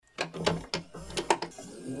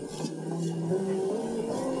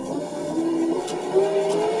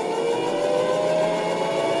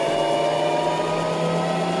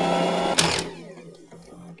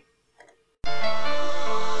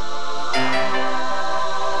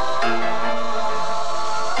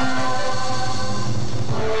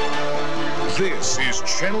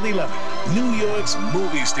Channel 11, New York's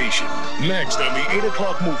movie station. Next on the 8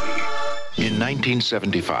 o'clock movie. In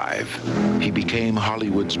 1975, he became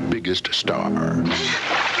Hollywood's biggest star.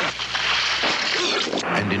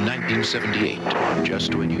 And in 1978,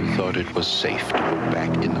 just when you thought it was safe to go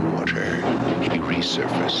back in the water, he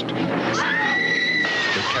resurfaced.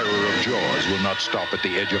 The terror of Jaws will not stop at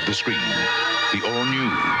the edge of the screen. The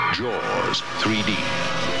all-new Jaws 3D.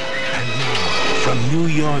 And now, from New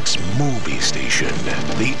York's movie station,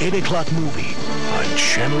 the 8 o'clock movie on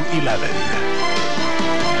Channel 11.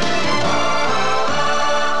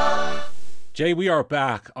 Jay, we are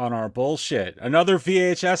back on our bullshit. Another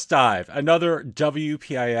VHS dive, another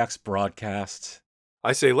WPIX broadcast.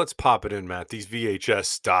 I say let's pop it in, Matt. These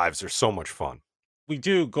VHS dives are so much fun. We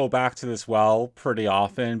do go back to this well pretty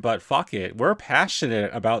often, but fuck it. We're passionate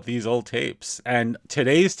about these old tapes. And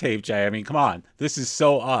today's tape, Jay, I mean, come on. This is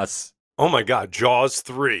so us. Oh my God, Jaws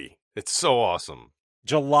 3. It's so awesome.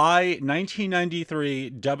 July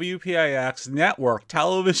 1993 WPIX network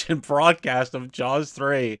television broadcast of Jaws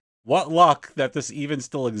 3. What luck that this even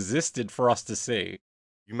still existed for us to see.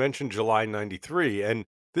 You mentioned July 93, and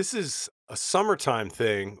this is a summertime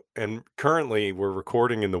thing, and currently we're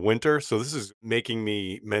recording in the winter, so this is making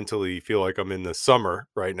me mentally feel like I'm in the summer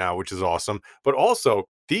right now, which is awesome. But also,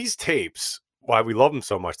 these tapes, why we love them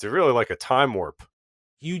so much, they're really like a time warp.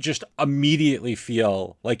 You just immediately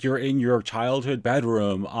feel like you're in your childhood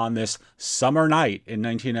bedroom on this summer night in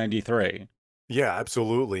 1993. Yeah,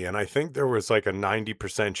 absolutely. And I think there was like a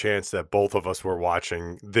 90% chance that both of us were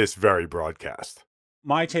watching this very broadcast.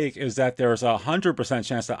 My take is that there's a 100%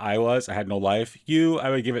 chance that I had no life. You, I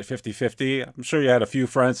would give it 50-50. I'm sure you had a few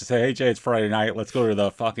friends to say, hey, Jay, it's Friday night. Let's go to the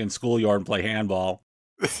fucking schoolyard and play handball.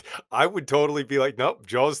 I would totally be like, nope,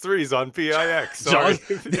 Jaws 3 is on PIX. Sorry.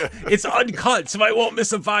 It's uncut, so I won't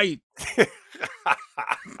miss a fight.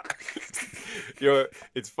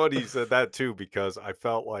 It's funny you said that too, because I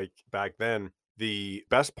felt like back then, the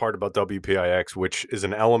best part about WPIX, which is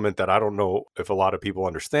an element that I don't know if a lot of people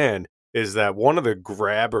understand, is that one of the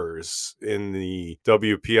grabbers in the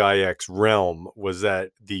WPIX realm was that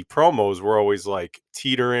the promos were always like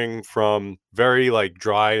teetering from very like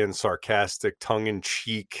dry and sarcastic,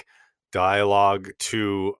 tongue-in-cheek dialogue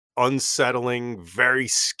to unsettling, very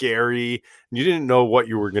scary. You didn't know what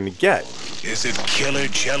you were going to get. Is it Killer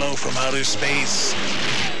Jello from outer space?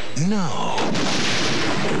 No.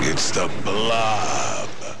 It's the Blob.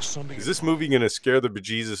 Is this movie going to scare the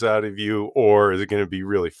bejesus out of you, or is it going to be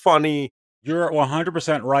really funny? You're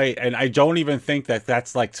 100% right, and I don't even think that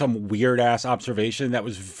that's like some weird-ass observation. That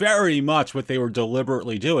was very much what they were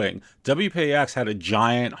deliberately doing. WPIX had a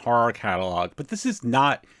giant horror catalog, but this is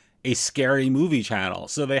not a scary movie channel,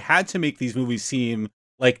 so they had to make these movies seem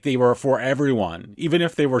like they were for everyone, even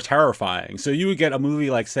if they were terrifying. So you would get a movie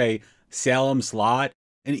like, say, Salem's Lot,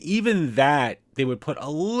 and even that, they would put a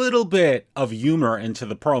little bit of humor into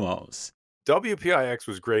the promos. WPIX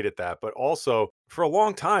was great at that, but also for a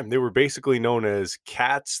long time, they were basically known as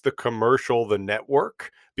Cats, the Commercial, the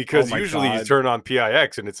Network, because usually you turn on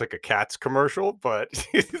PIX and it's like a Cats commercial, but...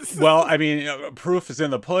 Well, I mean, proof is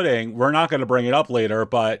in the pudding. We're not going to bring it up later,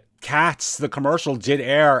 but Cats, the commercial, did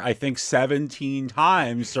air, I think, 17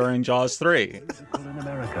 times during Jaws 3. In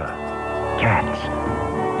America,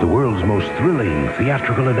 Cats, the world's most thrilling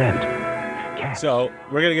theatrical event. So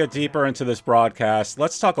we're going to get deeper into this broadcast.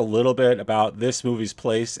 Let's talk a little bit about this movie's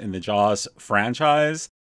place in the Jaws franchise.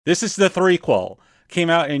 This is the threequel. Came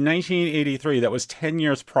out in 1983. That was 10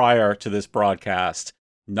 years prior to this broadcast.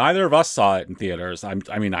 Neither of us saw it in theaters. I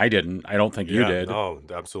mean, I didn't. I don't think you did. No,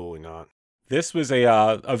 absolutely not. This was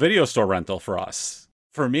a video store rental for us.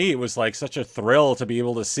 For me, it was like such a thrill to be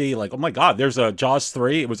able to see, like, oh my God, there's a Jaws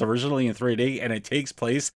 3. It was originally in 3D, and it takes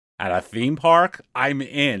place at a theme park. I'm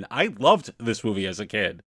in. I loved this movie as a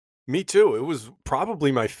kid. Me too. It was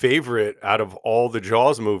probably my favorite out of all the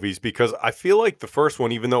Jaws movies because I feel like the first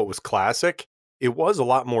one, even though it was classic, it was a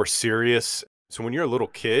lot more serious. So when you're a little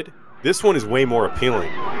kid, this one is way more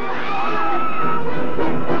appealing.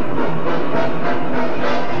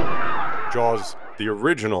 Jaws, the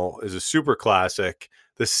original, is a super classic.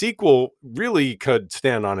 The sequel really could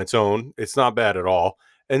stand on its own. It's not bad at all.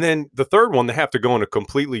 And then the third one, they have to go in a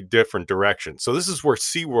completely different direction. So this is where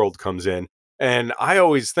SeaWorld comes in. And I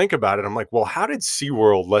always think about it. I'm like, well, how did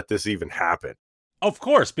SeaWorld let this even happen? Of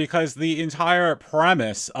course, because the entire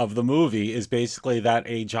premise of the movie is basically that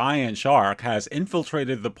a giant shark has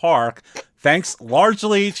infiltrated the park thanks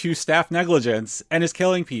largely to staff negligence and is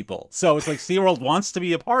killing people. So it's like SeaWorld wants to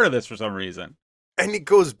be a part of this for some reason. And it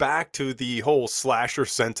goes back to the whole slasher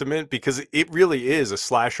sentiment because it really is a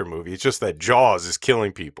slasher movie. It's just that Jaws is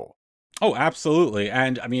killing people. Oh, absolutely.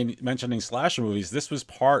 And I mean, mentioning slasher movies, this was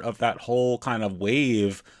part of that whole kind of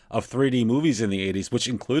wave of 3D movies in the 80s, which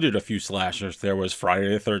included a few slashers. There was Friday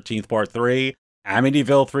the 13th Part 3,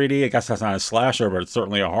 Amityville 3D. I guess that's not a slasher, but it's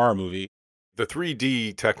certainly a horror movie. The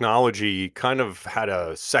 3D technology kind of had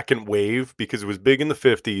a second wave because it was big in the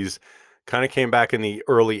 50s, kind of came back in the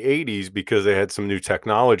early 80s because they had some new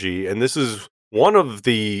technology. And this is one of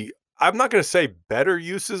the, I'm not going to say better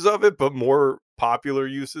uses of it, but more popular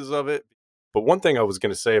uses of it. But one thing I was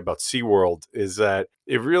going to say about SeaWorld is that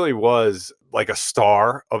it really was like a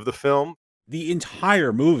star of the film. The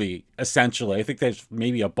entire movie, essentially. I think there's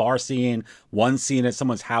maybe a bar scene, one scene at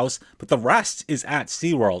someone's house, but the rest is at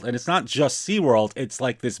SeaWorld. And it's not just SeaWorld, it's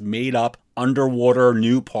like this made-up underwater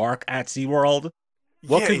new park at SeaWorld.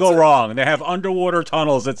 What could go wrong? They have underwater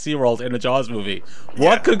tunnels at SeaWorld in a Jaws movie.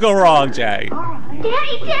 What could go wrong, Jay?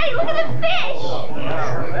 Daddy, look at the fish!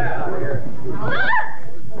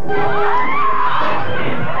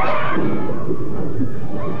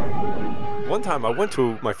 One time I went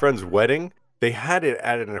to my friend's wedding. They had it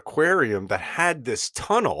at an aquarium that had this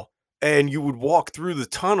tunnel, and you would walk through the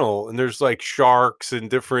tunnel, and there's like sharks and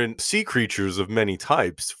different sea creatures of many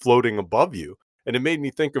types floating above you. And it made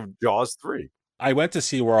me think of Jaws 3. I went to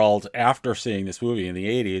SeaWorld after seeing this movie in the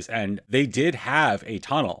 80s, and they did have a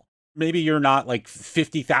tunnel. Maybe you're not like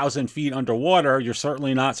 50,000 feet underwater. You're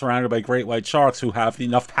certainly not surrounded by great white sharks who have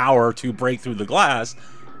enough power to break through the glass.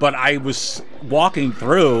 But I was walking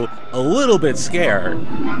through a little bit scared.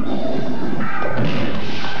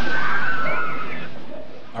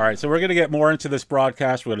 All right, so we're going to get more into this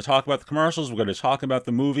broadcast. We're going to talk about the commercials. We're going to talk about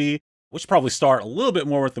the movie. We should probably start a little bit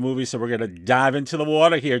more with the movie, so we're going to dive into the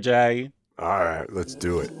water here, Jay. All right, let's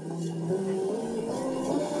do it.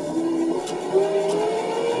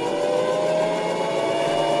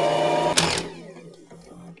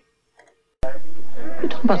 You're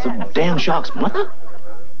talking about some damn shark's mother?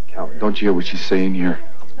 Calvin, don't you hear what she's saying here?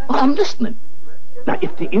 Well, I'm listening. Now,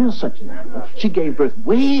 if there is such an animal, she gave birth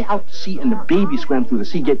way out to sea and the baby swam through the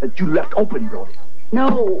sea gate that you left open, Brody.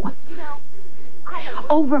 No.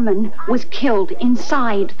 Overman was killed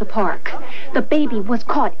inside the park. The baby was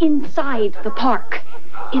caught inside the park.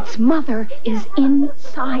 Its mother is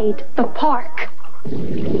inside the park.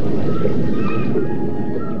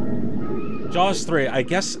 Jaws 3, I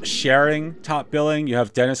guess sharing top billing. You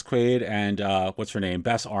have Dennis Quaid and what's her name?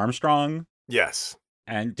 Bess Armstrong. Yes.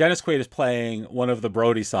 And Dennis Quaid is playing one of the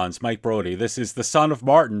Brody sons, Mike Brody. This is the son of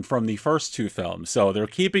Martin from the first two films, so they're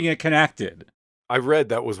keeping it connected. I read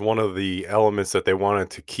that was one of the elements that they wanted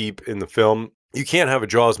to keep in the film. You can't have a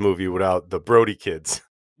Jaws movie without the Brody kids.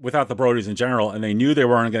 Without the Brodys in general, and they knew they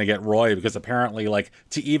weren't going to get Roy because apparently, like,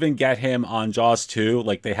 to even get him on Jaws 2,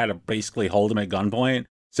 like, they had to basically hold him at gunpoint.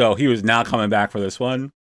 So he was not coming back for this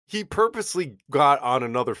one. He purposely got on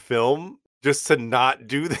another film just to not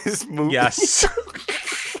do this movie. Yes.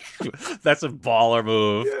 That's a baller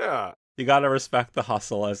move. Yeah. You got to respect the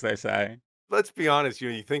hustle, as they say. Let's be honest,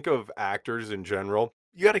 you think of actors in general,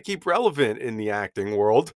 you got to keep relevant in the acting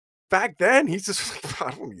world. Back then, he's just like,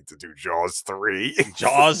 I don't need to do Jaws 3.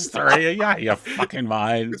 Jaws 3? Yeah, you fucking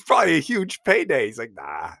mind. It's probably a huge payday. He's like,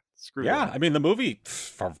 nah, screw that. I mean, the movie,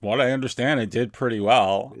 from what I understand, it did pretty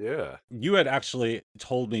well. Yeah. You had actually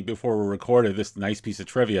told me before we recorded this nice piece of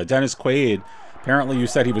trivia. Dennis Quaid, apparently you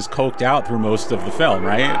said he was coked out through most of the film,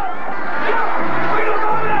 right?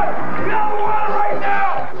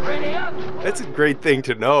 That's a great thing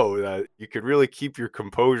to know, that you can really keep your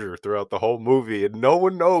composure throughout the whole movie and no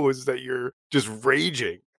one knows that you're just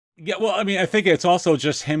raging. Yeah, well, I mean, I think it's also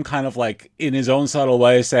just him kind of like in his own subtle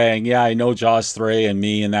way saying, yeah, I know Jaws 3 and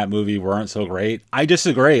me in that movie weren't so great. I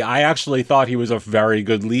disagree. I actually thought he was a very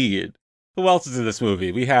good lead. Who else is in this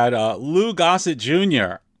movie? We had Lou Gossett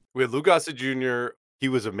Jr. We had Lou Gossett Jr. He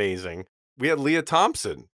was amazing. We had Leah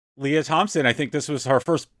Thompson. Leah Thompson, I think this was her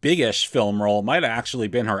first big-ish film role. Might have actually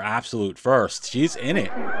been her absolute first. She's in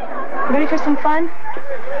it. Ready for some fun?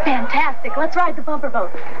 Fantastic. Let's ride the bumper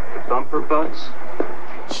boat. Bumper boats?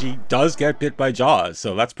 She does get bit by Jaws,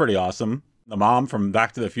 so that's pretty awesome. The mom from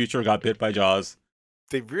Back to the Future got bit by Jaws.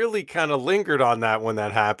 They really kind of lingered on that when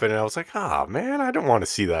that happened, and I was like, oh, man, I don't want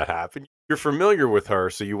to see that happen. You're familiar with her,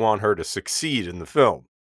 so you want her to succeed in the film.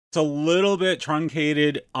 It's a little bit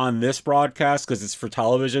truncated on this broadcast because it's for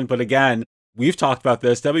television. But again, we've talked about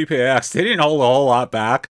this. WPIX, they didn't hold a whole lot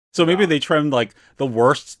back. So maybe they trimmed like the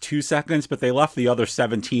worst 2 seconds, but they left the other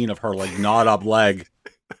 17 of her like gnawed up leg.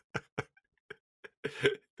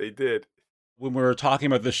 They did. When we were talking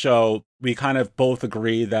about the show, we kind of both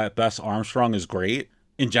agree that Bess Armstrong is great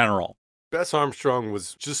in general. Bess Armstrong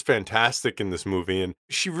was just fantastic in this movie, and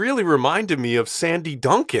she really reminded me of Sandy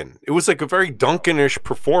Duncan. It was like a very Duncan-ish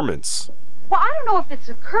performance. Well, I don't know if it's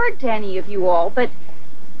occurred to any of you all, but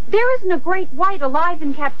there isn't a great white alive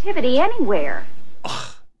in captivity anywhere.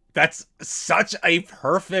 That's such a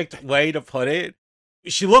perfect way to put it.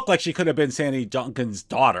 She looked like she could have been Sandy Duncan's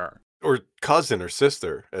daughter. Or cousin or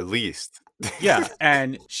sister, at least. Yeah,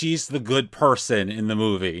 and she's the good person in the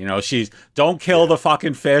movie. You know, she's don't kill the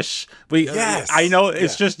fucking fish. I know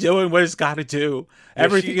it's just doing what it's got to do.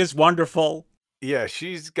 Everything is wonderful. Yeah,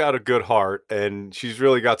 she's got a good heart, and she's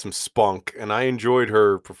really got some spunk, and I enjoyed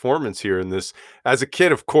her performance here in this. As a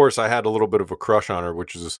kid, of course, I had a little bit of a crush on her,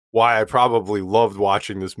 which is why I probably loved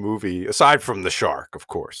watching this movie, aside from the shark, of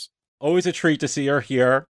course. Always a treat to see her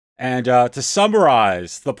here. And to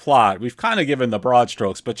summarize the plot, we've kind of given the broad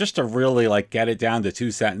strokes, but just to really get it down to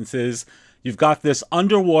 2 sentences, you've got this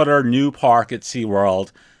underwater new park at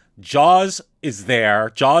SeaWorld. Jaws is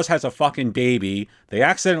there. Jaws has a fucking baby. They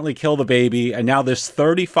accidentally kill the baby, and now this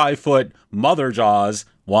 35-foot mother Jaws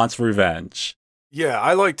wants revenge. Yeah,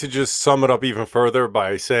 I like to just sum it up even further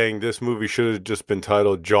by saying this movie should have just been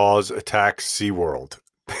titled Jaws Attacks SeaWorld.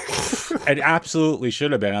 It absolutely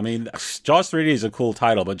should have been. I mean, Jaws 3D is a cool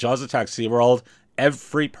title, but Jaws Attacks SeaWorld,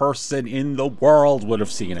 every person in the world would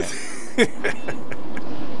have seen it.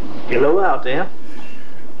 Hello out there.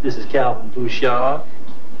 This is Calvin Bouchard.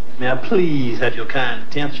 May I please have your kind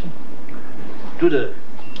attention? Due to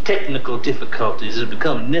technical difficulties, it has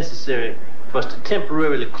become necessary for us to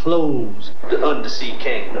temporarily close the undersea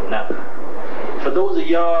kingdom. Now, for those of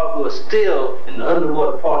y'all who are still in the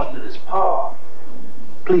underwater portion of this park,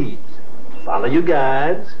 please follow your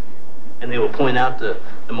guides, and they will point out the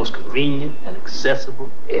most convenient and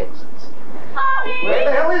accessible exits. Where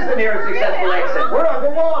the hell is the nearest accessible exit? We're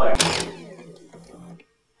underwater.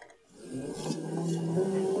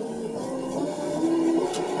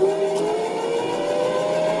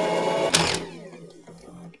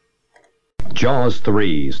 Jaws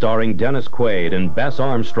 3, starring Dennis Quaid and Bess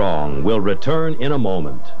Armstrong, will return in a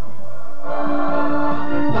moment.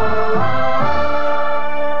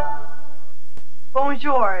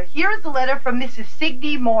 Bonjour. Here is a letter from Mrs.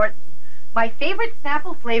 Signe Morton. My favorite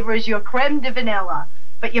Snapple flavor is your creme de vanilla,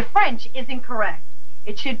 but your French isn't correct.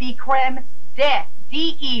 It should be creme de,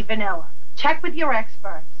 D-E vanilla. Check with your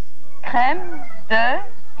experts. Crème de,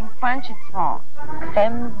 in French it's wrong.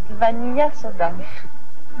 Crème de vanilla soda.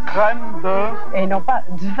 Crème de... Et non pas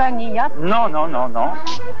de vanilla. Non.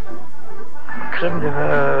 Crème de...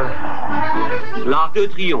 L'Arc de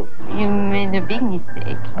Triomphe. You made a big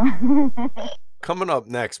mistake. Coming up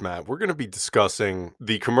next, Matt, we're going to be discussing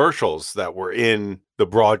the commercials that were in the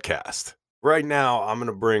broadcast. Right now, I'm going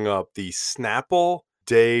to bring up the Snapple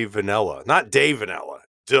de Vanilla. Not de Vanilla,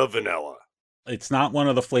 de Vanilla. It's not one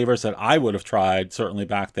of the flavors that I would have tried, certainly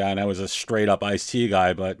back then. I was a straight-up iced tea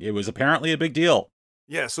guy, but it was apparently a big deal.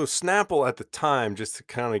 Yeah, so Snapple at the time, just to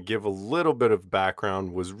kind of give a little bit of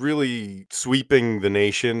background, was really sweeping the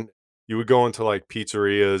nation. You would go into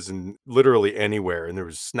pizzerias and literally anywhere, and there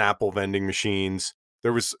was Snapple vending machines.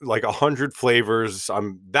 There was 100 flavors.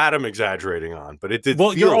 I'm exaggerating on, but it did. Well,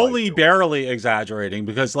 feel you're only barely exaggerating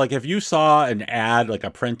because if you saw an ad,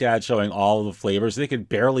 a print ad showing all the flavors, they could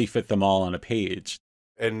barely fit them all on a page.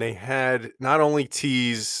 And they had not only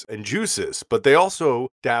teas and juices, but they also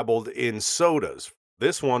dabbled in sodas.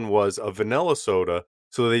 This one was a vanilla soda,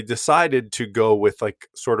 so they decided to go with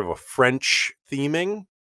sort of a French theming.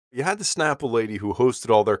 You had the Snapple lady who hosted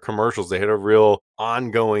all their commercials. They had a real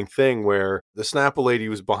ongoing thing where the Snapple lady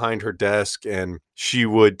was behind her desk and she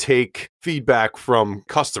would take feedback from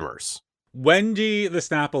customers. Wendy, the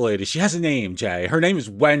Snapple lady. She has a name, Jay. Her name is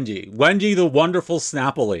Wendy. Wendy, the wonderful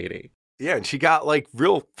Snapple lady. Yeah, and she got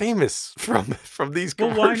real famous from these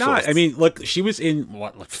commercials. Well, why not? I mean, look, she was in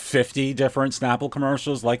 50 different Snapple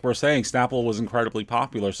commercials. Like we're saying, Snapple was incredibly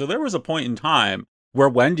popular. So there was a point in time where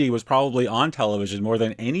Wendy was probably on television more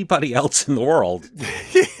than anybody else in the world.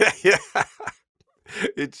 Yeah,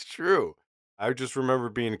 it's true. I just remember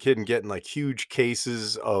being a kid and getting huge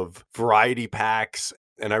cases of variety packs,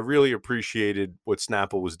 and I really appreciated what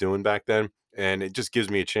Snapple was doing back then, and it just gives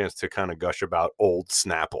me a chance to kind of gush about old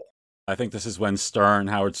Snapple. I think this is when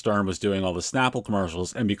Howard Stern was doing all the Snapple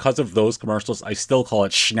commercials, and because of those commercials, I still call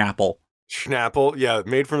it Schnapple. Schnapple, yeah,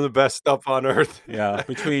 made from the best stuff on earth. Yeah,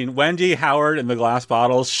 between Wendy, Howard, and the glass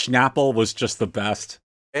bottles, Schnapple was just the best.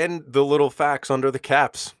 And the little facts under the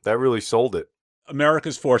caps, that really sold it.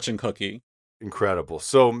 America's fortune cookie. Incredible.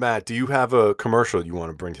 So, Matt, do you have a commercial you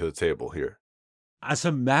want to bring to the table here? As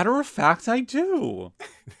a matter of fact, I do.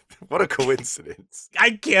 What a coincidence.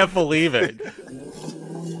 I can't believe it.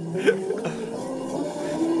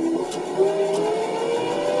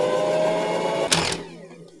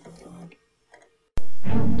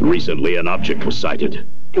 Recently, an object was sighted.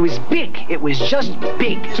 It was big. It was just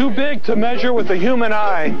big. Too big to measure with the human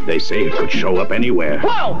eye. They say it could show up anywhere.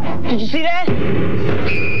 Whoa! Did you see that?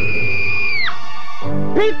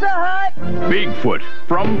 Pizza Hut! Bigfoot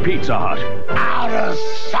from Pizza Hut. Out of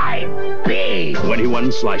sight, big.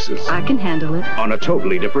 21 slices. I can handle it. On a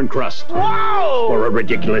totally different crust. Whoa! For a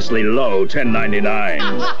ridiculously low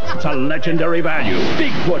 $10.99. It's a legendary value.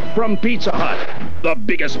 Bigfoot from Pizza Hut. The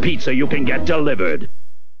biggest pizza you can get delivered.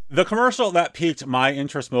 The commercial that piqued my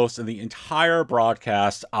interest most in the entire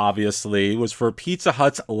broadcast, obviously, was for Pizza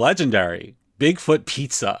Hut's legendary Bigfoot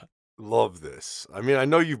Pizza. Love this. I mean, I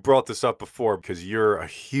know you've brought this up before because you're a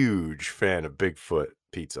huge fan of Bigfoot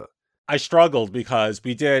pizza. I struggled because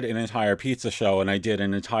we did an entire pizza show and I did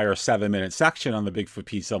an entire 7-minute section on the Bigfoot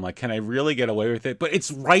pizza. I'm like, can I really get away with it? But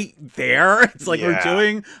it's right there. It's like we're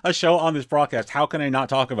doing a show on this broadcast. How can I not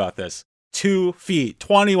talk about this? 2 feet,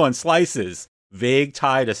 21 slices. Vague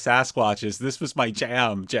tie to Sasquatches. This was my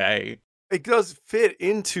jam, Jay. It does fit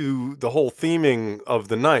into the whole theming of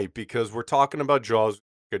the night because we're talking about Jaws,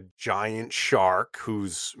 a giant shark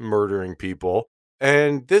who's murdering people.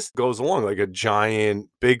 And this goes along like a giant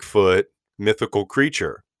Bigfoot mythical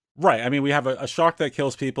creature. Right. I mean, we have a shark that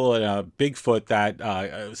kills people and a Bigfoot that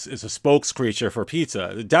is a spokes creature for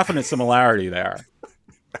pizza. A definite similarity there.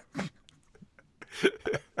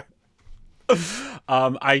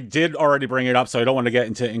 I did already bring it up, so I don't want to get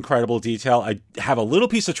into incredible detail. I have a little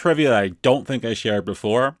piece of trivia that I don't think I shared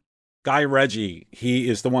before. Guy Reggie, he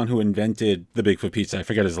is the one who invented the Bigfoot pizza. I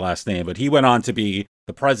forget his last name, but he went on to be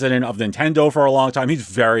the president of Nintendo for a long time. He's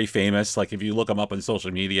very famous. Like, if you look him up on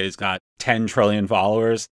social media, he's got 10 trillion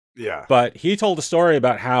followers. Yeah. But he told a story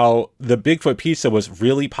about how the Bigfoot pizza was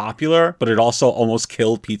really popular, but it also almost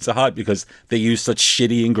killed Pizza Hut because they used such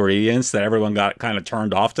shitty ingredients that everyone got kind of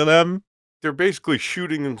turned off to them. They're basically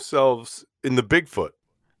shooting themselves in the Bigfoot.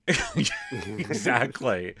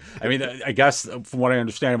 Exactly. I mean, I guess from what I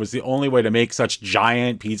understand, it was the only way to make such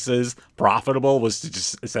giant pizzas profitable was to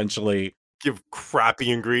just essentially give crappy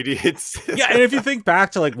ingredients. Yeah, and if you think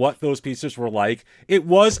back to like what those pizzas were like, it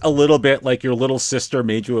was a little bit like your little sister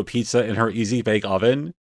made you a pizza in her Easy Bake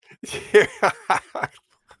Oven. Yeah.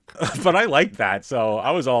 But I liked that, so I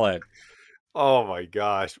was all in. Oh my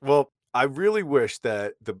gosh. Well, I really wish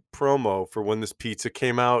that the promo for when this pizza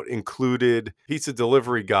came out included pizza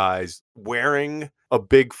delivery guys wearing a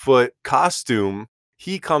Bigfoot costume.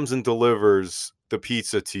 He comes and delivers the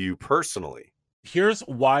pizza to you personally. Here's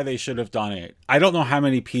why they should have done it. I don't know how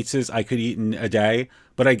many pizzas I could eat in a day,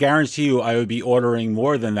 but I guarantee you I would be ordering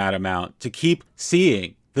more than that amount to keep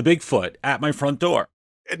seeing the Bigfoot at my front door.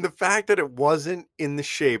 And the fact that it wasn't in the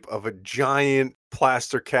shape of a giant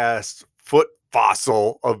plaster cast foot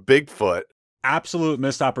fossil of Bigfoot. Absolute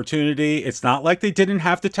missed opportunity. It's not like they didn't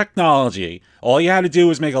have the technology. All you had to do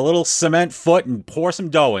was make a little cement foot and pour some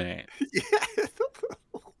dough in it. Yeah.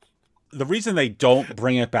 The reason they don't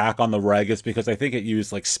bring it back on the reg is because I think it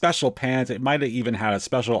used like special pans. It might have even had a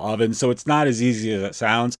special oven, so it's not as easy as it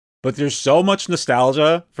sounds. But there's so much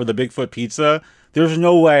nostalgia for the Bigfoot pizza. There's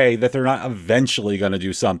no way that they're not eventually going to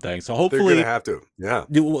do something. So hopefully they're going to have to. Yeah.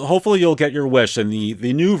 Hopefully you'll get your wish and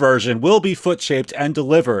the new version will be foot-shaped and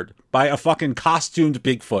delivered by a fucking costumed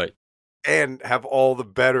Bigfoot. And have all the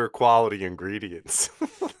better quality ingredients.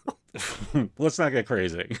 Let's not get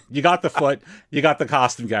crazy. You got the foot, you got the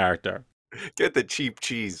costume character. Get the cheap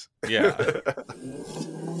cheese. Yeah.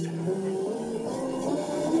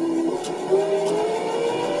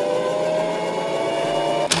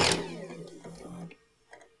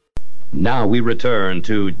 Now we return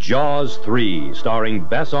to Jaws 3, starring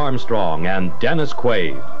Bess Armstrong and Dennis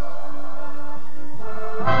Quaid.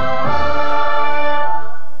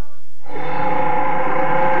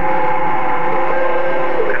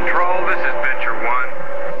 Control, this is Venture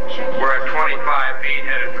 1. We're at 25 feet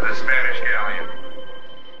headed for the Spanish galleon.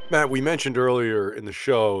 Matt, we mentioned earlier in the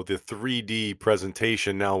show the 3D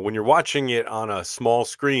presentation. Now, when you're watching it on a small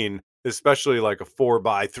screen, especially like a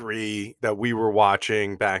 4x3 that we were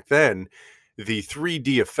watching back then, the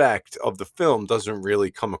 3D effect of the film doesn't really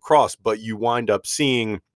come across, but you wind up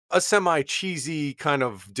seeing a semi-cheesy, kind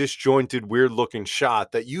of disjointed, weird-looking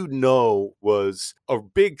shot that you know was a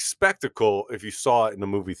big spectacle if you saw it in a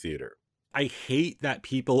movie theater. I hate that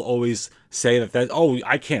people always say that oh,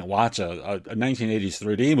 I can't watch a 1980s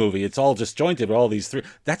 3D movie. It's all disjointed with all these three.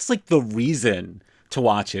 That's like the reason to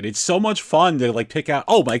watch it. It's so much fun to like pick out,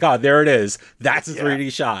 oh my God, there it is. That's a 3D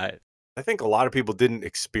shot. I think a lot of people didn't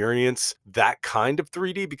experience that kind of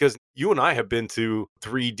 3D because you and I have been to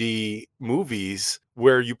 3D movies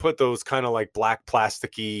where you put those kind of like black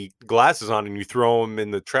plasticky glasses on and you throw them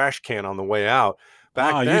in the trash can on the way out.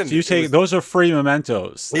 back then, you take those are free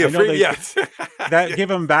mementos. Yeah, that give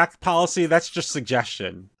them back policy. That's just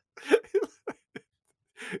suggestion.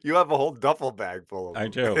 You have a whole duffel bag full of them. I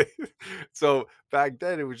do. So back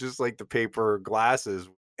then, it was just like the paper glasses.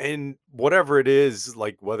 And whatever it is,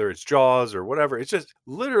 like whether it's Jaws or whatever, it's just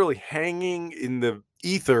literally hanging in the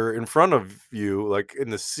ether in front of you, like in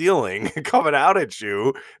the ceiling, coming out at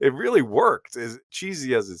you. It really worked, as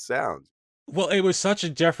cheesy as it sounds. Well, it was such a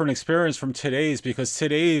different experience from today's, because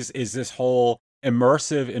today's is this whole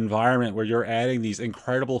immersive environment where you're adding these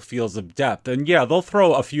incredible fields of depth. And yeah, they'll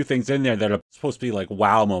throw a few things in there that are supposed to be like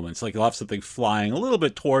wow moments, like you'll have something flying a little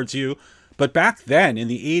bit towards you. But back then in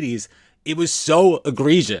the 80s, it was so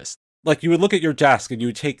egregious. Like you would look at your desk and you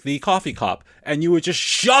would take the coffee cup and you would just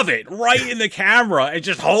shove it right in the camera and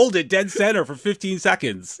just hold it dead center for 15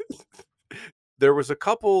 seconds. There was a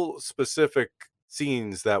couple specific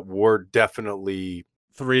scenes that were definitely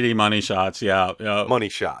 3D money shots. Yeah. Money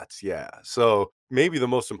shots. Yeah. So maybe the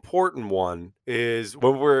most important one is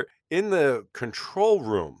when we're in the control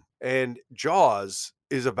room and Jaws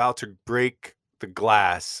is about to break the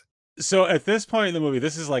glass. So at this point in the movie,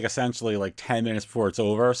 this is like essentially like 10 minutes before it's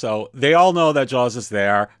over. So they all know that Jaws is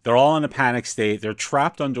there. They're all in a panic state. They're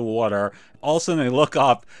trapped underwater. All of a sudden they look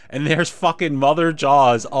up and there's fucking Mother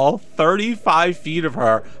Jaws, all 35 feet of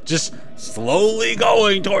her, just slowly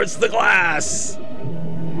going towards the glass.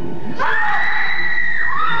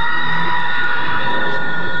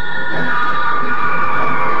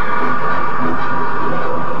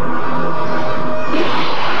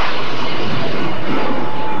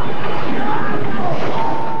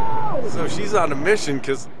 She's on a mission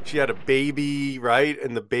because she had a baby, right?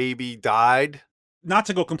 And the baby died. Not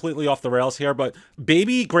to go completely off the rails here, but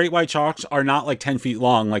baby great white sharks are not like 10 feet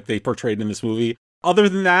long like they portrayed in this movie. Other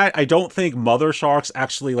than that, I don't think mother sharks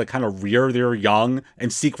actually like kind of rear their young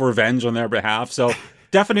and seek revenge on their behalf. So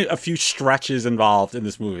definitely a few stretches involved in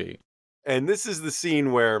this movie. And this is the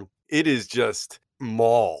scene where it is just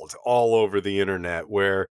mauled all over the internet,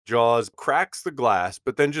 where Jaws cracks the glass,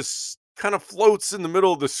 but then just kind of floats in the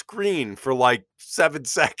middle of the screen for like 7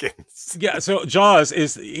 seconds. Yeah, so Jaws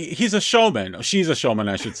he's a showman. She's a showman,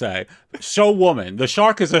 I should say. Show woman. The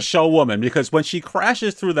shark is a show woman because when she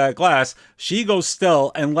crashes through that glass, she goes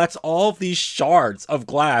still and lets all of these shards of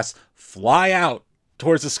glass fly out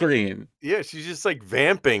towards the screen. Yeah, she's just like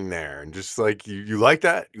vamping there and just like, you like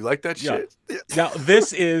that? You like that shit? Yeah. Now,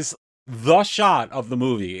 this is the shot of the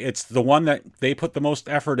movie. It's the one that they put the most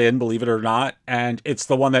effort in, believe it or not, and it's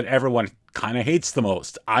the one that everyone kind of hates the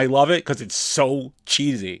most. I love it because it's so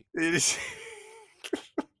cheesy. It is.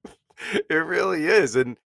 It really is.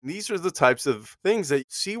 And these are the types of things that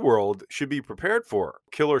SeaWorld should be prepared for.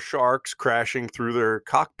 Killer sharks crashing through their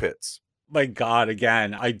cockpits. My God,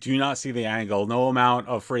 again, I do not see the angle. No amount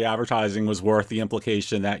of free advertising was worth the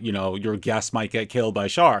implication that, you know, your guest might get killed by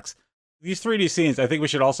sharks. These 3D scenes, I think we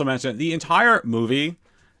should also mention, the entire movie,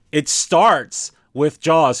 it starts with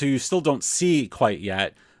Jaws, who you still don't see quite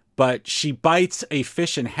yet, but she bites a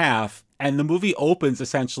fish in half, and the movie opens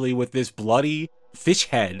essentially with this bloody fish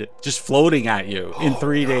head just floating at you in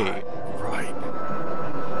 3D. God. Right.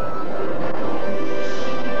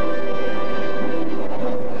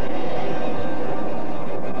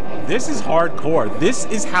 This is hardcore. This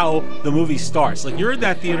is how the movie starts. Like, you're in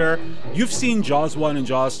that theater, you've seen Jaws 1 and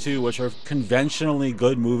Jaws 2, which are conventionally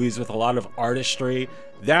good movies with a lot of artistry.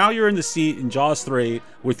 Now you're in the seat in Jaws 3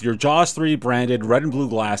 with your Jaws 3 branded red and blue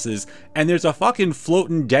glasses, and there's a fucking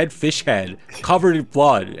floating dead fish head covered in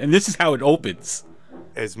blood, and this is how it opens.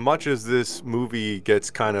 As much as this movie gets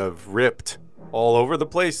kind of ripped all over the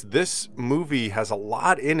place, this movie has a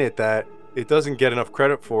lot in it that it doesn't get enough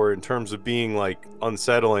credit for in terms of being like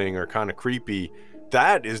unsettling or kind of creepy.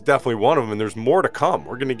 That is definitely one of them, and there's more to come.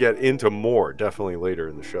 We're going to get into more definitely later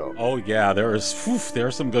in the show. Oh yeah, there are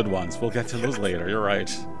some good ones. We'll get to those later. You're right.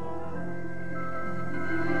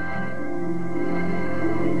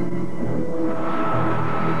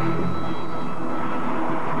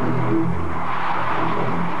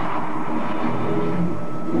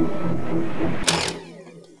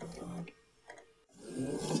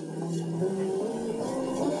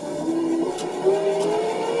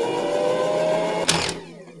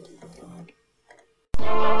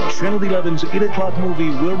 Channel 11's 8 o'clock movie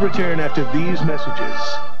will return after these messages.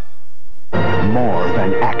 More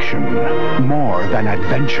than action. More than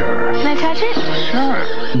adventure. Can I touch it?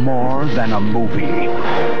 Sure. More than a movie.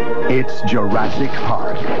 It's Jurassic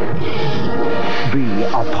Park. Be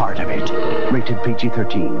a part of it. Rated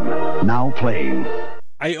PG-13. Now playing.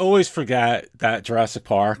 I always forget that Jurassic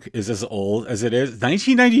Park is as old as it is.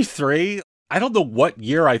 1993? I don't know what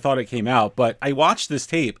year I thought it came out, but I watched this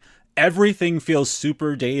tape. everything feels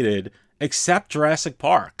super dated except Jurassic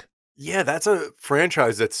Park. Yeah, that's a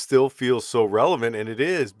franchise that still feels so relevant, and it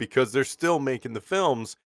is because they're still making the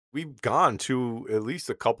films. We've gone to at least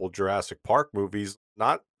a couple Jurassic Park movies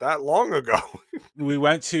not that long ago. We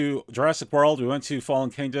went to Jurassic World, we went to Fallen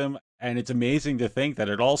Kingdom, and it's amazing to think that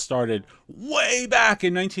it all started way back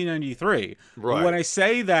in 1993. Right. When I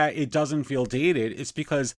say that it doesn't feel dated, it's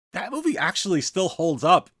because that movie actually still holds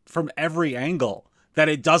up from every angle, that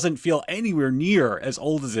it doesn't feel anywhere near as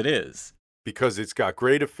old as it is. Because it's got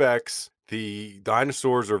great effects. The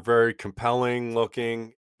dinosaurs are very compelling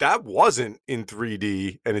looking. That wasn't in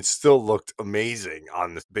 3D, and it still looked amazing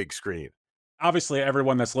on this big screen. Obviously,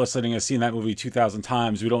 everyone that's listening has seen that movie 2,000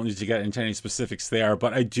 times. We don't need to get into any specifics there,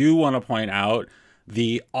 but I do want to point out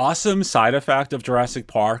the awesome side effect of Jurassic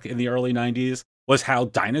Park in the early 90s was how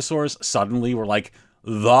dinosaurs suddenly were like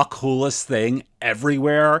the coolest thing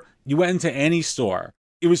everywhere. You went into any store,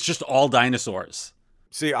 it was just all dinosaurs.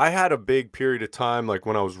 See, I had a big period of time, like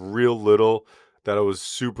when I was real little, that I was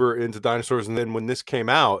super into dinosaurs. And then when this came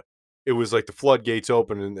out, it was like the floodgates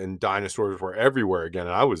opened and dinosaurs were everywhere again.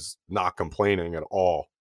 And I was not complaining at all.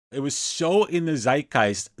 It was so in the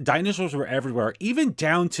zeitgeist. Dinosaurs were everywhere, even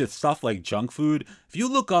down to stuff like junk food. If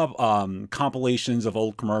you look up compilations of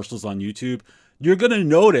old commercials on YouTube, you're going to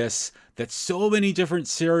notice that so many different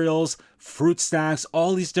cereals, fruit snacks,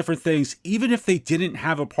 all these different things, even if they didn't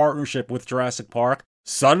have a partnership with Jurassic Park,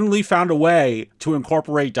 suddenly found a way to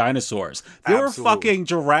incorporate dinosaurs. They were fucking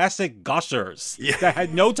Jurassic Gushers that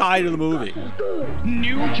had no tie to the movie.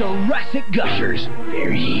 New Jurassic Gushers.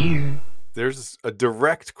 They're here. There's a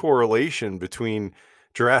direct correlation between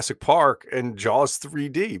Jurassic Park and Jaws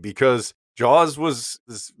 3D because Jaws was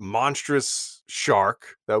this monstrous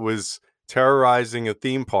shark that was terrorizing a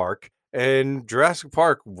theme park, and Jurassic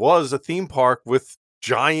Park was a theme park with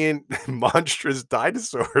giant monstrous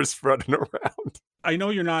dinosaurs running around. I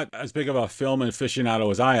know you're not as big of a film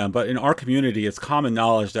aficionado as I am, but in our community, it's common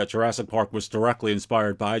knowledge that Jurassic Park was directly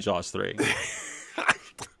inspired by Jaws 3.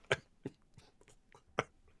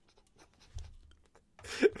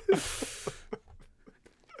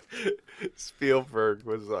 Spielberg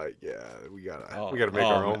was like, "Yeah, we gotta make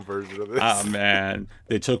our own version of this." Oh man,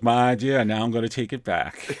 they took my idea, and now I'm going to take it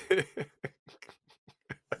back.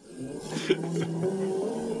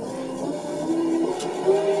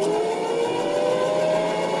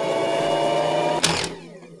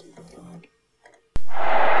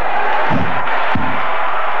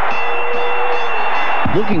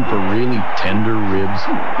 Looking for really tender ribs?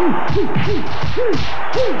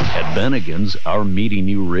 At Bennigan's, our meaty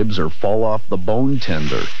new ribs are fall off the bone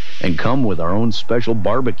tender and come with our own special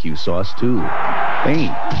barbecue sauce too.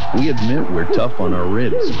 Hey, we admit we're tough on our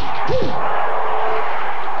ribs,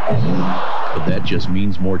 but that just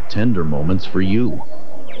means more tender moments for you.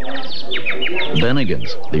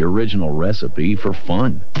 Bennigan's, the original recipe for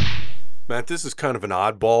fun. Matt, this is kind of an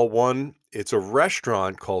oddball one. It's a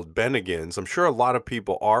restaurant called Bennigan's. I'm sure a lot of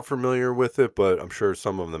people are familiar with it, but I'm sure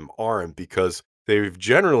some of them aren't because they've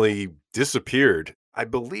generally disappeared. I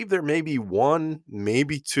believe there may be one,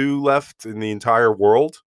 maybe two left in the entire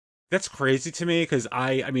world. That's crazy to me because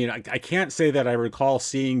I can't say that I recall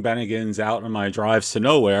seeing Bennigan's out on my drives to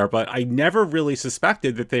nowhere, but I never really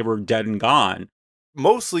suspected that they were dead and gone.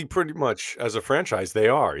 Mostly pretty much as a franchise, they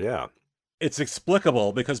are, yeah. It's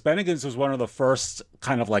explicable because Bennigan's was one of the first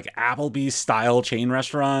kind of like Applebee's style chain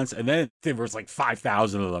restaurants, and then there was like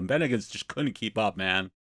 5,000 of them. Bennigan's just couldn't keep up, man.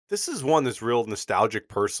 This is one that's real nostalgic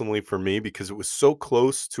personally for me because it was so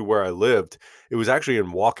close to where I lived. It was actually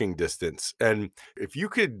in walking distance. And if you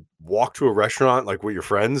could walk to a restaurant like with your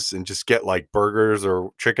friends and just get like burgers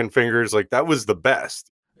or chicken fingers, like that was the best.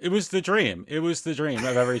 It was the dream. It was the dream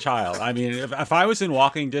of every child. I mean, if I was in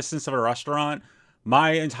walking distance of a restaurant,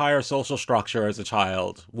 my entire social structure as a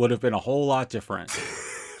child would have been a whole lot different.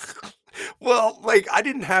 Well, like I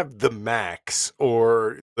didn't have the Max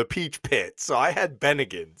or the Peach Pit, so I had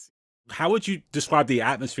Bennigan's. How would you describe the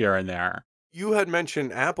atmosphere in there? You had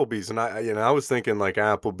mentioned Applebee's, and I was thinking like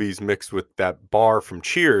Applebee's mixed with that bar from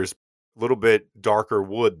Cheers, a little bit darker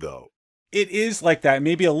wood though. It is like that.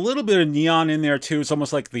 Maybe a little bit of neon in there too. It's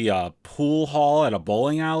almost like the pool hall at a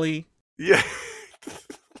bowling alley. Yeah.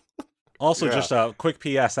 Also, just a quick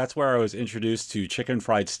PS, that's where I was introduced to chicken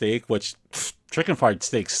fried steak, which chicken fried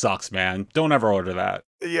steak sucks, man. Don't ever order that.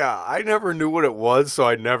 Yeah, I never knew what it was, so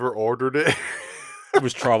I never ordered it. It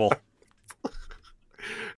was trouble.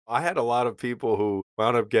 I had a lot of people who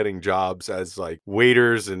wound up getting jobs as like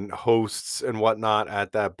waiters and hosts and whatnot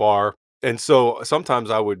at that bar. And so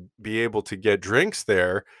sometimes I would be able to get drinks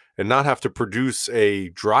there and not have to produce a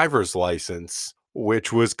driver's license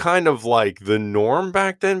which was kind of like the norm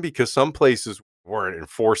back then because some places weren't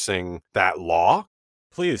enforcing that law.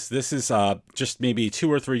 Please, this is just maybe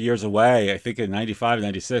 2 or 3 years away. I think in 95,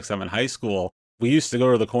 96, I'm in high school. We used to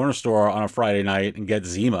go to the corner store on a Friday night and get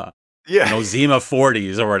Zima. Yeah. You know, Zima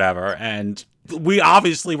 40s or whatever. And we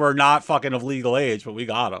obviously were not fucking of legal age, but we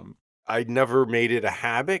got them. I never made it a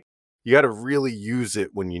habit. You got to really use it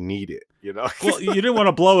when you need it, you know? Well, you didn't want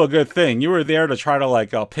to blow a good thing. You were there to try to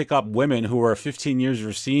like pick up women who were 15 years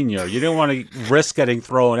your senior. You didn't want to risk getting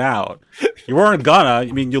thrown out. You weren't gonna.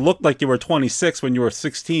 I mean, you looked like you were 26 when you were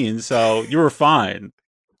 16, so you were fine.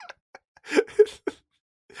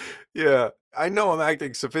 Yeah. I know I'm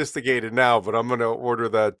acting sophisticated now, but I'm going to order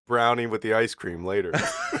that brownie with the ice cream later.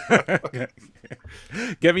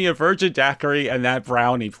 Give me a virgin daiquiri and that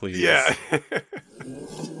brownie, please. Yeah.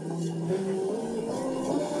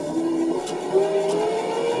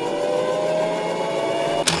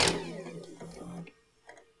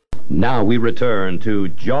 Now we return to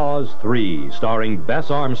Jaws 3, starring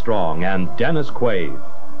Bess Armstrong and Dennis Quaid.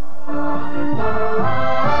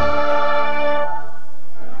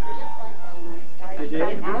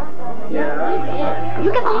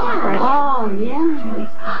 Look at that. Oh, yeah.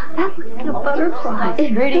 That looks like a butterfly.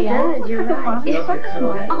 It's pretty, huh? You're right. It's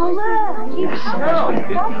butterfly. Oh, look.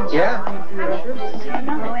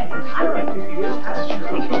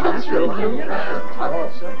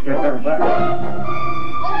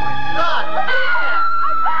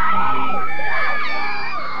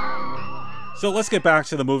 So let's get back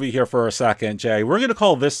to the movie here for a second, Jay. We're going to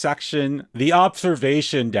call this section the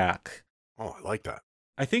observation deck. Oh, I like that.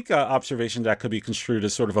 I think observation deck could be construed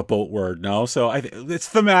as sort of a boat word, no? So it's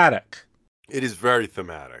thematic. It is very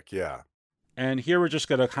thematic, yeah. And here we're just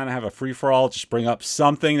going to kind of have a free-for-all, just bring up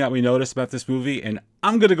something that we noticed about this movie, and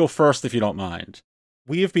I'm going to go first if you don't mind.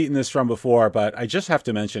 We have beaten this drum before, but I just have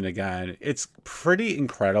to mention again, it's pretty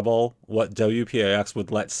incredible what WPIX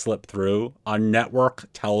would let slip through on network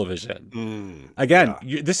television.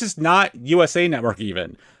 This is not USA Network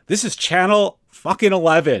even. This is channel fucking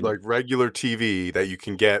 11. Like regular TV that you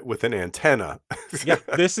can get with an antenna. Yeah,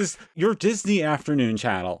 this is your Disney afternoon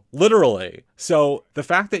channel, literally. So the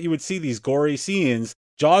fact that you would see these gory scenes,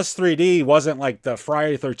 Jaws 3D wasn't like the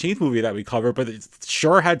Friday the 13th movie that we covered, but it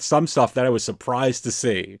sure had some stuff that I was surprised to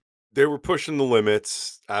see. They were pushing the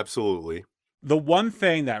limits, absolutely. The one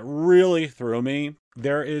thing that really threw me,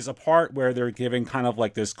 there is a part where they're giving kind of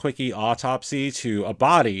like this quickie autopsy to a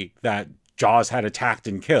body that Jaws had attacked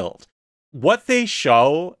and killed. What they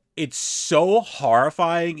show, it's so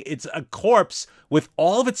horrifying. It's a corpse with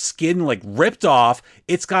all of its skin like ripped off.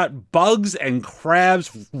 It's got bugs and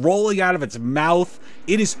crabs rolling out of its mouth.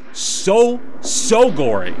 It is so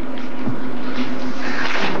gory.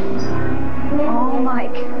 Oh,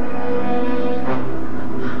 Mike.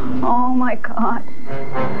 Oh, my God.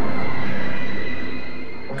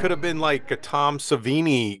 Could have been like a Tom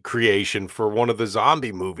Savini creation for one of the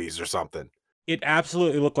zombie movies or something. It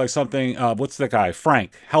absolutely looked like something, what's the guy?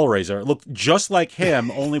 Frank, Hellraiser. It looked just like him,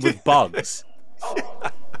 only with bugs.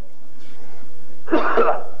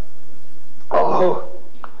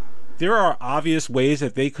 There are obvious ways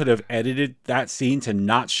that they could have edited that scene to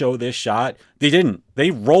not show this shot. They didn't. They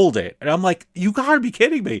rolled it. And I'm like, you gotta be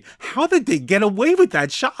kidding me. How did they get away with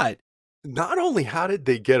that shot? Not only how did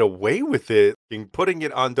they get away with it in putting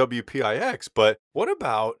it on WPIX, but what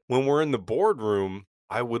about when we're in the boardroom?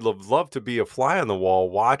 I would have loved to be a fly on the wall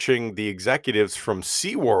watching the executives from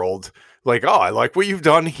SeaWorld like, oh, I like what you've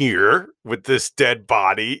done here with this dead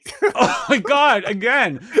body. Oh my God,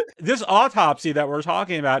 again, this autopsy that we're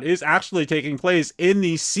talking about is actually taking place in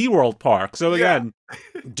the SeaWorld park. So again,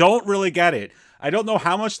 don't really get it. I don't know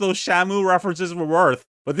how much those Shamu references were worth,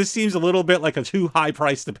 but this seems a little bit like a too high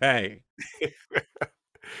price to pay.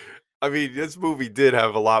 I mean, this movie did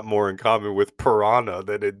have a lot more in common with Piranha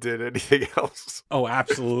than it did anything else. Oh,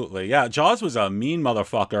 absolutely. Yeah, Jaws was a mean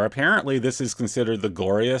motherfucker. Apparently, this is considered the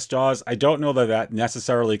goriest Jaws. I don't know that that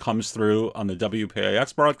necessarily comes through on the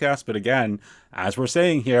WPIX broadcast, but again, as we're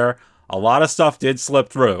saying here, a lot of stuff did slip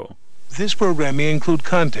through. This program may include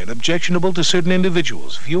content objectionable to certain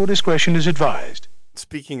individuals. Viewer discretion is advised.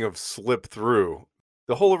 Speaking of slip through,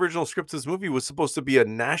 the whole original script of this movie was supposed to be a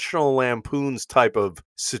National Lampoon's type of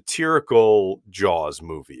satirical Jaws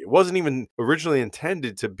movie. It wasn't even originally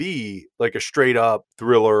intended to be like a straight up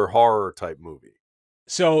thriller horror type movie.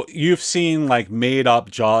 So you've seen like made up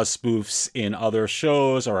Jaws spoofs in other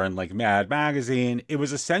shows or in like Mad Magazine. It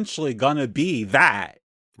was essentially gonna be that.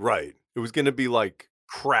 Right. It was gonna be like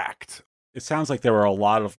Cracked. It sounds like there were a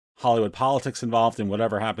lot of Hollywood politics involved in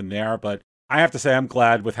whatever happened there, but I have to say I'm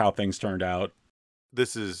glad with how things turned out.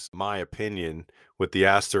 This is my opinion with the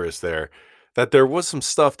asterisk there. that there was some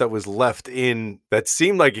stuff that was left in that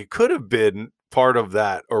seemed like it could have been part of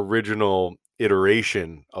that original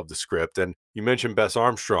iteration of the script. And you mentioned Bess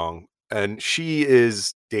Armstrong, and she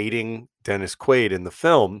is dating Dennis Quaid in the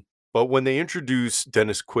film. But when they introduce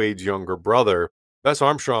Dennis Quaid's younger brother, Bess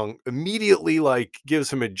Armstrong immediately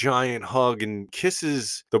gives him a giant hug and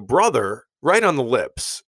kisses the brother right on the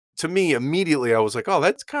lips. To me, immediately I was like, oh,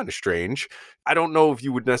 that's kind of strange. I don't know if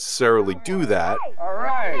you would necessarily do that. All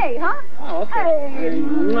right. Hey, huh? Oh, okay.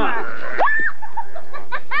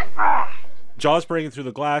 Jaws breaking through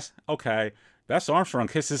the glass. Okay. Bess Armstrong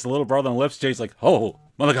kisses the little brother on the lips. Jay's like, oh,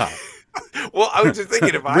 mother God. Well, I was just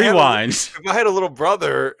thinking if Rewind. I had a little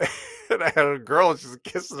brother and I had a girl just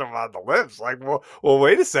kissing him on the lips, well,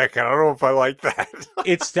 wait a second. I don't know if I like that.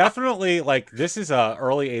 It's definitely this is a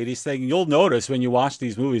early 80s thing. You'll notice when you watch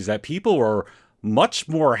these movies that people were much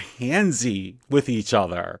more handsy with each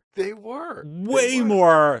other. They were. Way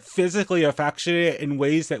more physically affectionate in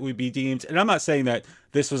ways that would be deemed, and I'm not saying that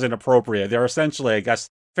this was inappropriate. They're essentially, I guess,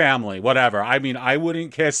 family, whatever. I mean, I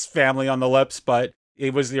wouldn't kiss family on the lips, but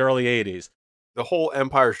it was the early 80s. The whole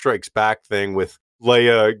Empire Strikes Back thing with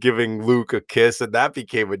Leia giving Luke a kiss, and that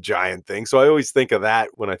became a giant thing. So I always think of that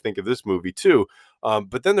when I think of this movie too.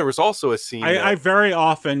 But then there was also a scene. I very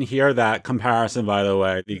often hear that comparison, by the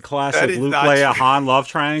way. The classic Luke, Leia, Han love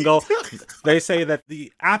triangle. They say that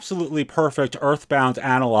the absolutely perfect Earthbound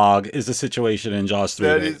analog is the situation in Jaws 3.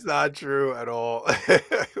 That is not true at all.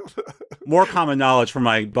 More common knowledge from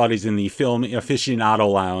my buddies in the film aficionado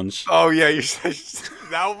lounge. Oh, yeah.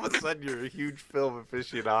 Now all of a sudden you're a huge film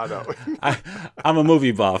aficionado. I'm a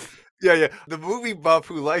movie buff. Yeah. The movie buff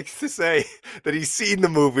who likes to say that he's seen the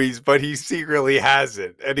movies, but he secretly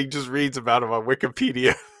hasn't. And he just reads about them on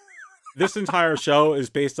Wikipedia. This entire show is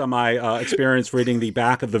based on my experience reading the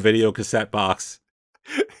back of the video cassette box.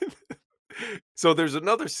 So there's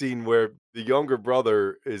another scene where the younger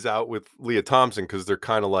brother is out with Leah Thompson because they're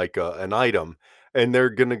kind of like an item. And they're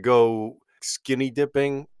going to go skinny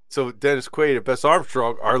dipping. So Dennis Quaid and Bess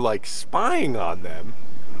Armstrong are spying on them.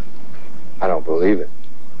 I don't believe it.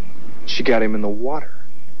 She got him in the water.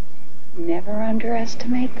 Never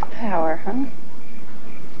underestimate the power, huh?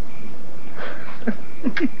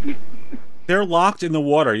 They're locked in the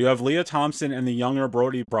water. You have Leah Thompson and the younger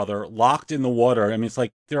Brody brother locked in the water. I mean, it's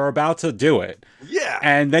like they're about to do it. Yeah.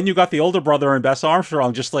 And then you got the older brother and Bess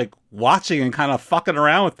Armstrong just watching and kind of fucking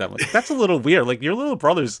around with them. That's a little weird. Your little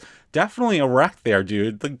brother's definitely a wreck there,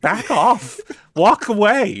 dude. Back off. Walk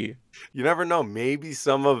away. You never know. Maybe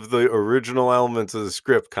some of the original elements of the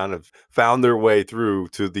script kind of found their way through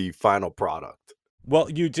to the final product.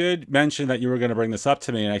 Well, you did mention that you were going to bring this up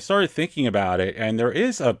to me, and I started thinking about it, and there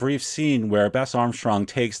is a brief scene where Bess Armstrong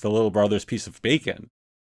takes the little brother's piece of bacon.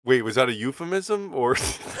 Wait, was that a euphemism or?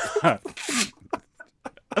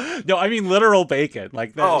 No, I mean literal bacon.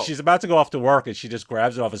 She's about to go off to work, and she just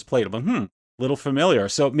grabs it off his plate. I'm like, little familiar.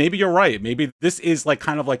 So maybe you're right. Maybe this is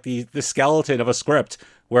kind of the skeleton of a script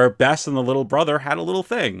where Bess and the little brother had a little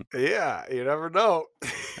thing. Yeah, you never know.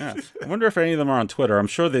 Yeah. I wonder if any of them are on Twitter. I'm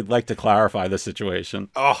sure they'd like to clarify the situation.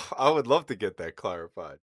 Oh, I would love to get that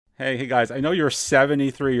clarified. Hey guys, I know you're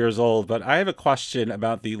 73 years old, but I have a question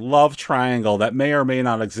about the love triangle that may or may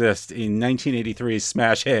not exist in 1983's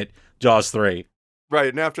smash hit, Jaws 3. Right,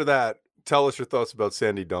 and after that, tell us your thoughts about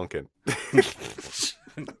Sandy Duncan.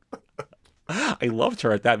 I loved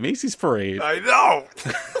her at that Macy's parade. I know.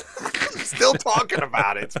 Still talking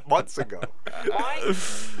about it. It's months ago.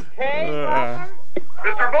 Hey,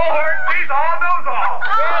 Mr. Bullhorn, please all knows all.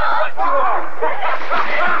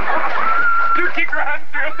 You keep your hands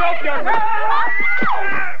to yourself, young man.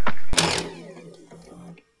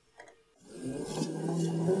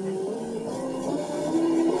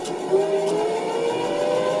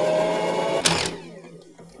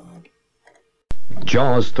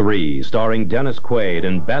 Jaws 3, starring Dennis Quaid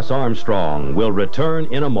and Bess Armstrong, will return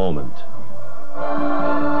in a moment.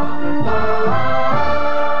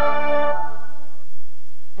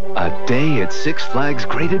 A day at Six Flags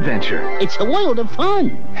Great Adventure. It's a world of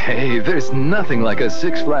fun. Hey, there's nothing like a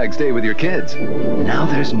Six Flags day with your kids. Now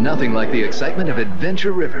there's nothing like the excitement of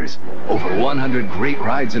Adventure Rivers. Over 100 great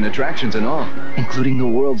rides and attractions in all, including the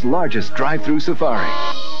world's largest drive-through safari.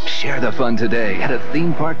 Share the fun today at a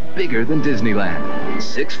theme park bigger than Disneyland.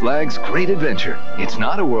 Six Flags Great Adventure. It's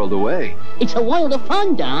not a world away. It's a world of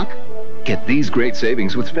fun, Doc. Get these great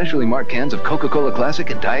savings with specially marked cans of Coca-Cola Classic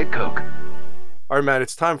and Diet Coke. All right, Matt,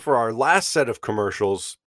 it's time for our last set of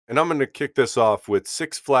commercials, and I'm going to kick this off with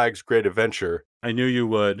Six Flags Great Adventure. I knew you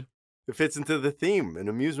would. It fits into the theme, an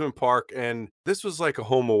amusement park, and this was like a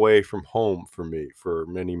home away from home for me for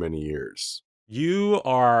many, many years. You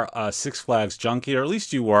are a Six Flags junkie, or at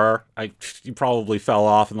least you were. You probably fell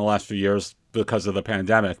off in the last few years because of the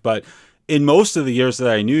pandemic. But in most of the years that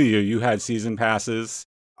I knew you, you had season passes.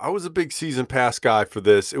 I was a big season pass guy for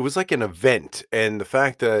this. It was like an event. And the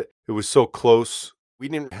fact that it was so close, we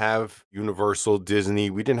didn't have Universal, Disney.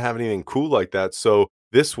 We didn't have anything cool like that. So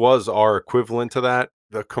this was our equivalent to that.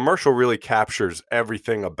 The commercial really captures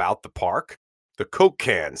everything about the park. The Coke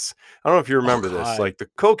cans. I don't know if you remember this. Like the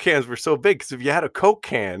Coke cans were so big because if you had a Coke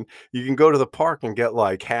can, you can go to the park and get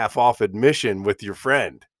like half off admission with your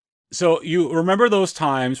friend. So you remember those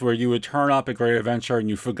times where you would turn up at Great Adventure and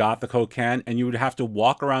you forgot the Coke can and you would have to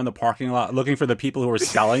walk around the parking lot looking for the people who were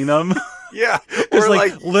selling them? Yeah. Because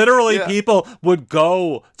like literally people would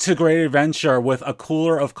go to Great Adventure with a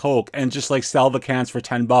cooler of Coke and just like sell the cans for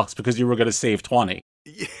 $10 because you were going to save 20.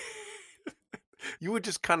 Yeah. You would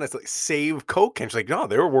just kind of like save Coke cans. Like, no,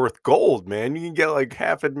 they were worth gold, man. You can get like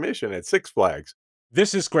half admission at Six Flags.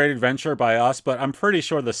 This is Great Adventure by us, but I'm pretty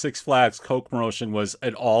sure the Six Flags Coke promotion was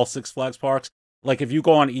at all Six Flags parks. Like if you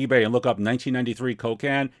go on eBay and look up 1993 Coke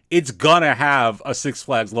can, it's gonna have a Six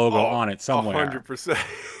Flags logo on it somewhere. 100%.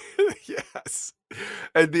 Yes.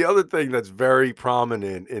 And the other thing that's very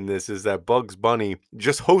prominent in this is that Bugs Bunny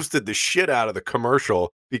just hosted the shit out of the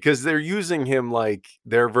commercial because they're using him like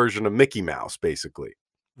their version of Mickey Mouse, basically.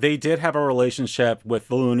 They did have a relationship with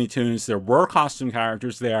the Looney Tunes. There were costume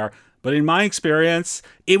characters there, but in my experience,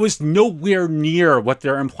 it was nowhere near what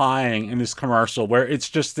they're implying in this commercial, where it's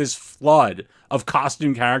just this flood of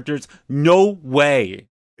costume characters. No way.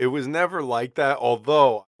 It was never like that,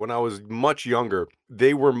 although when I was much younger,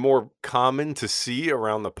 they were more common to see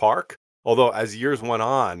around the park. Although as years went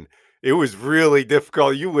on, it was really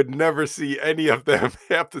difficult. You would never see any of them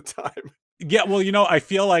half the time. Yeah, well, you know, I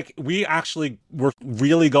feel like we actually were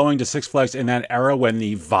really going to Six Flags in that era when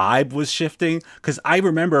the vibe was shifting. Because I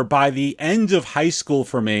remember by the end of high school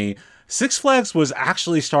for me, Six Flags was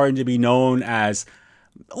actually starting to be known as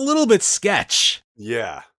a little bit sketch.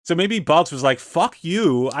 Yeah. So maybe Bugs was like, fuck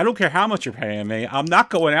you. I don't care how much you're paying me. I'm not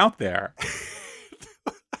going out there.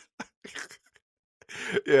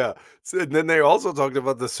 Yeah. So, and then they also talked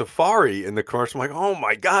about the safari in the commercial. I'm like, oh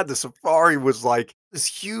my God, the safari was like this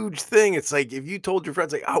huge thing. It's like if you told your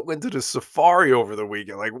friends, like, I went to the safari over the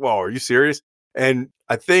weekend, like, whoa, are you serious? And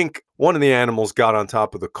I think one of the animals got on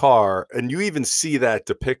top of the car. And you even see that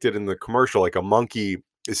depicted in the commercial, like a monkey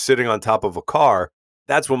is sitting on top of a car.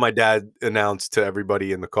 That's when my dad announced to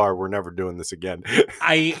everybody in the car, we're never doing this again.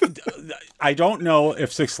 I don't know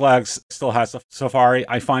if Six Flags still has a safari.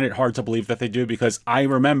 I find it hard to believe that they do because I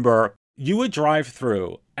remember you would drive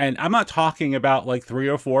through, and I'm not talking about like 3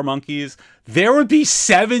 or 4 monkeys. There would be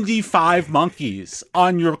 75 monkeys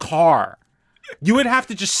on your car. You would have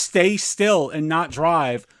to just stay still and not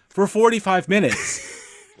drive for 45 minutes.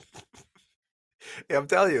 Yeah, I'm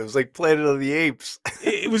telling you, it was like Planet of the Apes.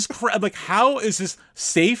 It was like, how is this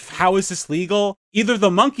safe? How is this legal? Either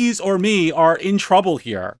the monkeys or me are in trouble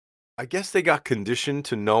here. I guess they got conditioned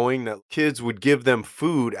to knowing that kids would give them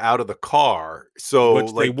food out of the car. So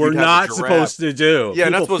which like, they were not supposed to do. Yeah,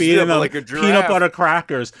 people not supposed feeding to do, them like a giraffe. Peanut butter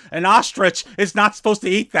crackers. An ostrich is not supposed to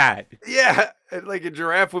eat that. Yeah, and like a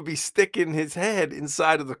giraffe would be sticking his head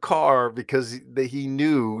inside of the car because he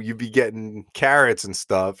knew you'd be getting carrots and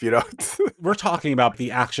stuff, you know? We're talking about the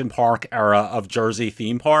action park era of Jersey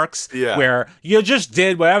theme parks, yeah, where you just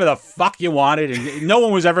did whatever the fuck you wanted and no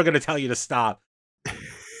one was ever going to tell you to stop.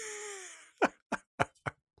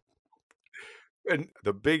 And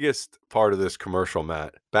the biggest part of this commercial,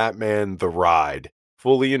 Matt, Batman the Ride,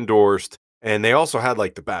 fully endorsed. And they also had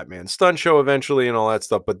like the Batman stunt show eventually and all that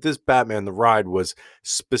stuff. But this Batman the Ride was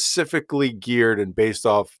specifically geared and based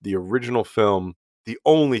off the original film. The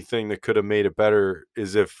only thing that could have made it better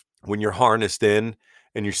is if when you're harnessed in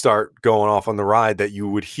and you start going off on the ride, that you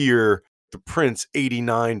would hear the Prince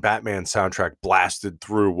 89 Batman soundtrack blasted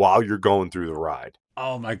through while you're going through the ride.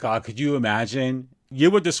 Oh my God, could you imagine? You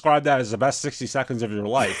would describe that as the best 60 seconds of your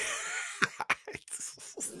life.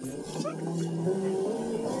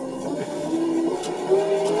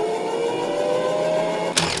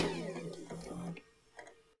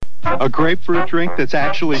 A grapefruit drink that's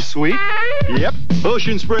actually sweet? Yep.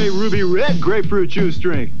 Ocean Spray Ruby Red grapefruit juice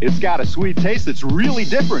drink. It's got a sweet taste that's really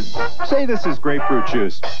different. Say this is grapefruit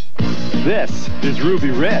juice. This is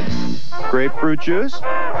Ruby Red. Grapefruit juice?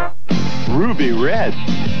 Ruby Red.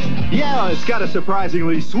 Yeah, it's got a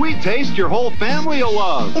surprisingly sweet taste your whole family will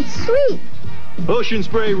love. It's sweet. Ocean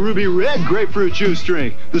Spray Ruby Red grapefruit juice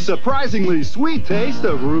drink. The surprisingly sweet taste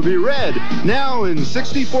of Ruby Red. Now in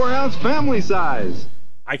 64-ounce family size.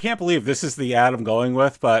 I can't believe this is the ad I'm going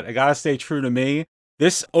with, but I gotta stay true to me.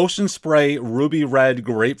 This Ocean Spray Ruby Red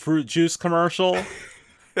grapefruit juice commercial,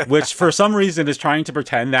 which for some reason is trying to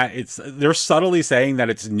pretend that they're subtly saying that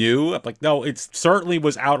it's new. I'm like, no, it certainly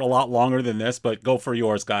was out a lot longer than this, but go for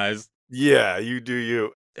yours, guys. Yeah, you do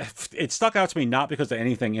you. It stuck out to me not because of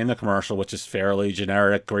anything in the commercial, which is fairly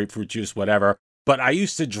generic, grapefruit juice, whatever, but I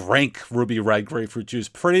used to drink Ruby Red grapefruit juice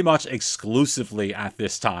pretty much exclusively at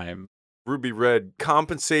this time. Ruby Red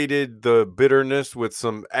compensated the bitterness with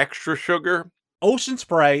some extra sugar. Ocean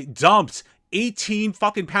Spray dumped 18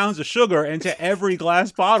 fucking pounds of sugar into every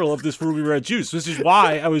glass bottle of this Ruby Red juice, which is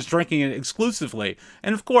why I was drinking it exclusively.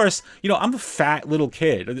 And of course, I'm a fat little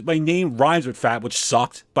kid. My name rhymes with fat, which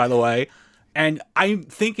sucked, by the way. And I'm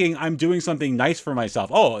thinking I'm doing something nice for myself.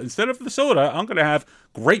 Oh, instead of the soda, I'm going to have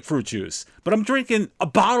grapefruit juice. But I'm drinking a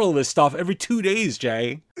bottle of this stuff every 2 days,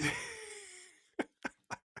 Jay.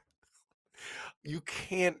 You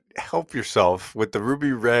can't help yourself with the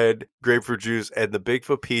Ruby Red grapefruit juice and the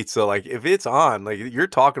Bigfoot pizza. Like, if it's on, like you're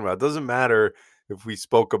talking about, it doesn't matter if we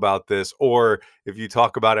spoke about this or if you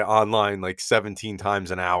talk about it online like 17 times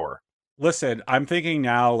an hour. Listen, I'm thinking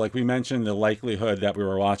now, like we mentioned, the likelihood that we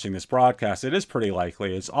were watching this broadcast, it is pretty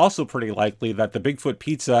likely. It's also pretty likely that the Bigfoot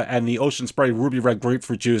pizza and the Ocean Spray Ruby Red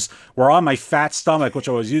grapefruit juice were on my fat stomach, which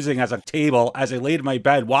I was using as a table as I laid in my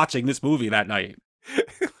bed watching this movie that night.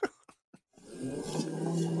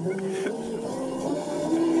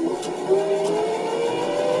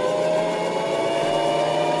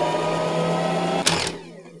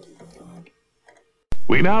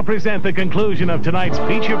 We now present the conclusion of tonight's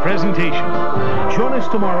feature presentation. Join us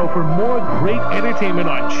tomorrow for more great entertainment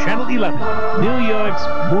on Channel 11, New York's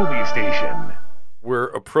movie station. We're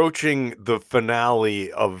approaching the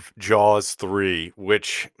finale of Jaws 3,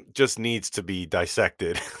 which just needs to be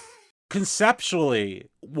dissected. Conceptually,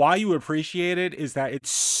 why you appreciate it is that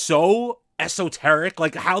it's so esoteric.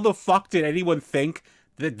 Like, how the fuck did anyone think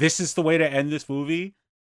that this is the way to end this movie?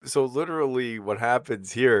 So literally what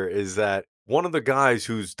happens here is that one of the guys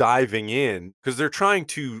who's diving in, because they're trying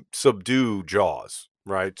to subdue Jaws,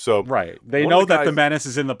 right? So right. They know that the menace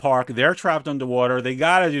is in the park. They're trapped underwater. They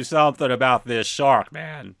got to do something about this shark,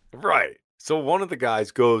 man. Right. So one of the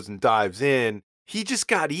guys goes and dives in. He just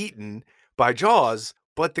got eaten by Jaws,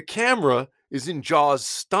 but the camera is in Jaws'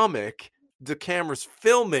 stomach. The camera's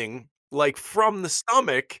filming like from the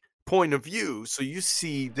stomach point of view. So you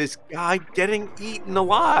see this guy getting eaten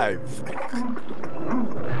alive.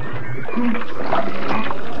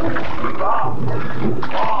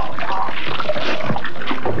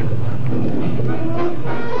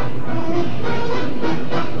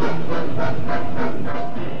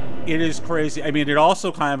 It is crazy. I mean, it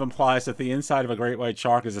also kind of implies that the inside of a great white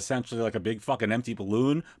shark is essentially like a big fucking empty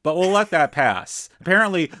balloon, but we'll let that pass.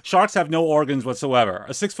 Apparently, sharks have no organs whatsoever.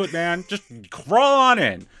 A 6-foot man, just crawl on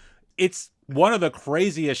in. It's one of the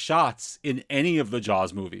craziest shots in any of the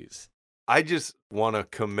Jaws movies. I just want to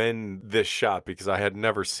commend this shot because I had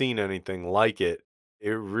never seen anything like it.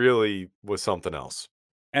 It really was something else.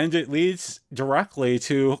 And it leads directly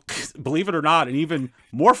to, believe it or not, an even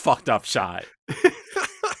more fucked up shot.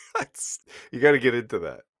 You got to get into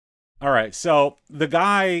that. All right, so the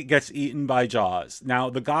guy gets eaten by Jaws. Now,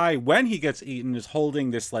 the guy, when he gets eaten, is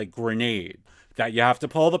holding this, like, grenade that you have to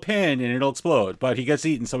pull the pin and it'll explode. But he gets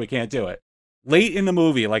eaten, so he can't do it. Late in the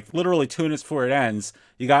movie, like literally 2 minutes before it ends,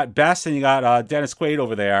 you got Bess and you got Dennis Quaid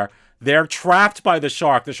over there. They're trapped by the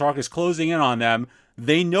shark. The shark is closing in on them.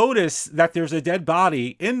 They notice that there's a dead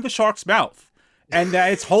body in the shark's mouth and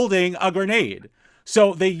that it's holding a grenade.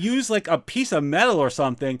 So they use like a piece of metal or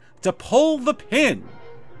something to pull the pin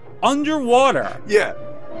underwater. Yeah.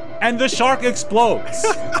 And the shark explodes.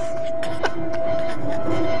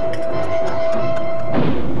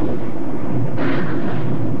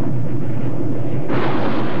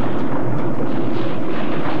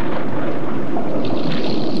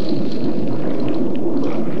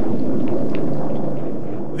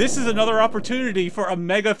 This is another opportunity for a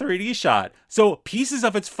mega 3D shot. So pieces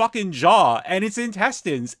of its fucking jaw and its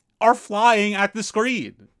intestines are flying at the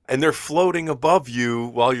screen. And they're floating above you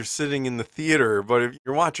while you're sitting in the theater. But if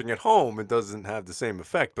you're watching at home, it doesn't have the same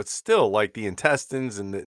effect. But still, like the intestines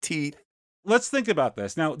and the teeth. Let's think about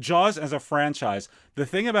this. Now, Jaws as a franchise, the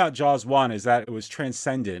thing about Jaws 1 is that it was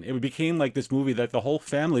transcendent. It became like this movie that the whole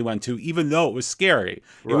family went to, even though it was scary.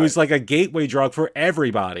 Right. It was like a gateway drug for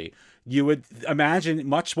everybody. You would imagine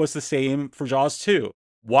much was the same for Jaws 2.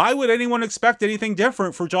 Why would anyone expect anything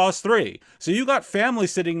different for Jaws 3? So you got family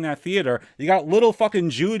sitting in that theater, you got little fucking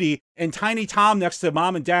Judy and Tiny Tom next to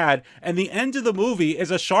mom and dad, and the end of the movie is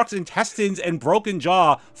a shark's intestines and broken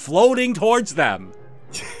jaw floating towards them.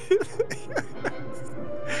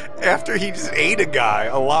 After he just ate a guy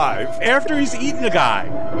alive. After he's eaten a guy.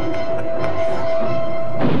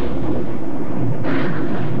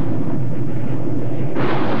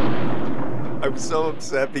 I'm so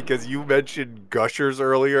upset because you mentioned gushers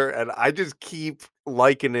earlier, and I just keep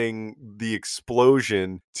likening the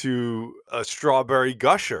explosion to a strawberry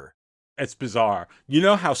gusher. It's bizarre. You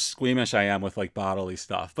know how squeamish I am with like bodily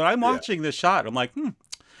stuff, but I'm watching this shot. I'm like, you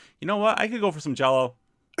know what? I could go for some Jell-O.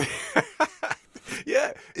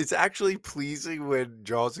 Yeah, it's actually pleasing when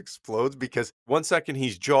Jaws explodes because 1 second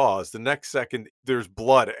he's Jaws, the next second there's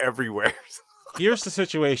blood everywhere. Here's the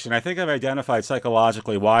situation. I think I've identified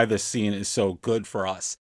psychologically why this scene is so good for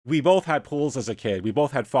us. We both had pools as a kid. We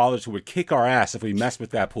both had fathers who would kick our ass if we messed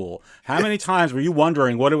with that pool. How many times were you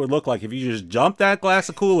wondering what it would look like if you just dumped that glass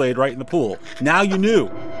of Kool-Aid right in the pool? Now you knew.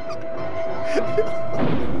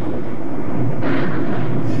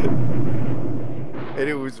 And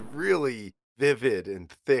it was really vivid and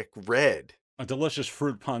thick red. A delicious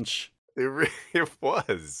fruit punch. It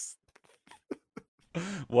was.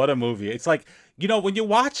 What a movie. It's like, you know, when you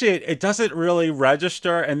watch it, it doesn't really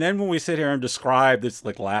register. And then when we sit here and describe this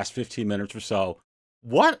like last 15 minutes or so,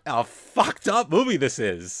 what a fucked up movie this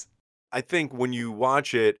is. I think when you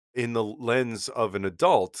watch it in the lens of an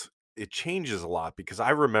adult, it changes a lot because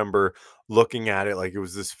I remember looking at it like it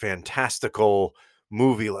was this fantastical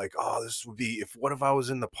movie, like, oh, this would be, what if I was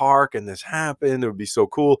in the park and this happened? It would be so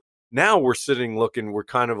cool. Now we're sitting looking, we're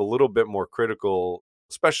kind of a little bit more critical,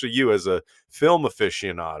 especially you as a film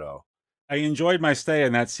aficionado. I enjoyed my stay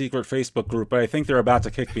in that secret Facebook group, but I think they're about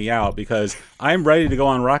to kick me out because I'm ready to go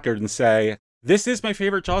on record and say, this is my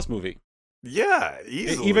favorite Jaws movie. Yeah,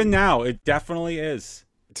 easily. Even now, it definitely is.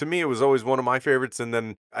 To me, it was always one of my favorites. And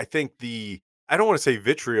then I think I don't want to say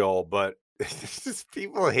vitriol, but just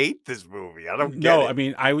people hate this movie. I don't get it. I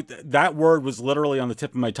mean, that word was literally on the tip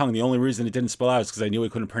of my tongue. The only reason it didn't spill out is because I knew I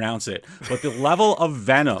couldn't pronounce it. But the level of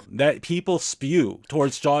venom that people spew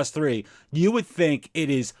towards Jaws 3, you would think it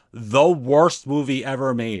is the worst movie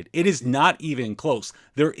ever made. It is not even close.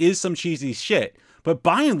 There is some cheesy shit, but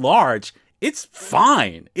by and large, it's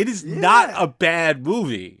fine. It is not a bad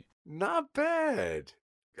movie. Not bad.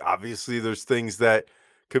 Obviously, there's things that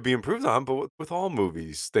could be improved on, but with all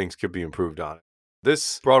movies, things could be improved on.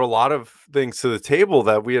 This brought a lot of things to the table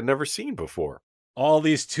that we had never seen before. All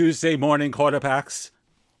these Tuesday morning quarterbacks,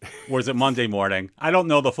 or is it Monday morning? I don't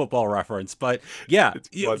know the football reference, but yeah,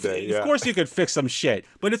 Monday, of course you could fix some shit,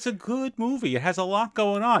 but it's a good movie. It has a lot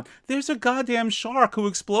going on. There's a goddamn shark who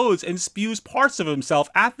explodes and spews parts of himself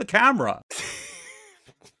at the camera.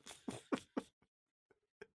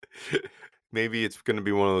 Maybe it's going to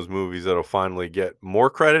be one of those movies that'll finally get more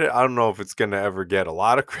credit. I don't know if it's going to ever get a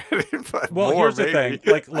lot of credit, but here's the thing.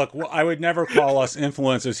 Like, look, I would never call us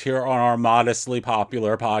influencers here on our modestly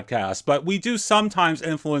popular podcast, but we do sometimes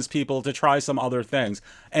influence people to try some other things.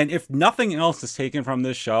 And if nothing else is taken from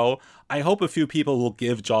this show, I hope a few people will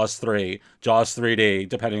give Jaws 3, Jaws 3D,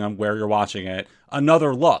 depending on where you're watching it,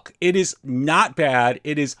 another look. It is not bad.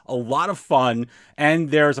 It is a lot of fun.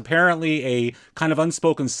 And there's apparently a kind of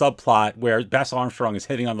unspoken subplot where Bess Armstrong is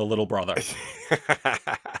hitting on the little brother.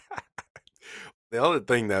 The other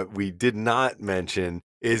thing that we did not mention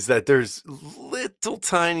is that there's little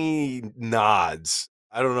tiny nods.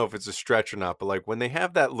 I don't know if it's a stretch or not, but like when they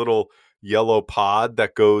have that little yellow pod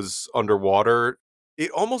that goes underwater, it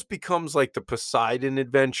almost becomes like the Poseidon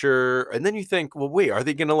Adventure. And then you think, well, wait, are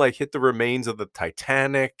they going to like hit the remains of the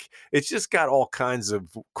Titanic? It's just got all kinds of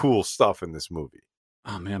cool stuff in this movie.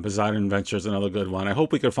 Oh man, Poseidon Adventure is another good one. I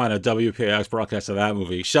hope we could find a WPIX broadcast of that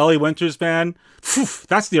movie. Shelley Winters, man,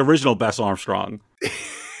 that's the original Bess Armstrong.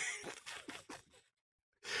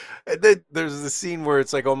 And then there's the scene where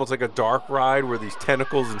it's like almost like a dark ride where these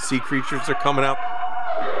tentacles and sea creatures are coming out.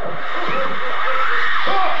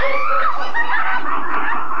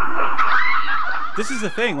 This is the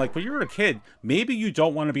thing, like when you're a kid, maybe you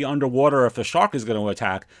don't want to be underwater if the shark is going to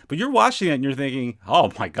attack, but you're watching it and you're thinking,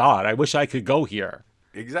 oh my God, I wish I could go here.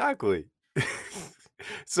 Exactly.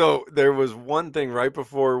 So there was one thing right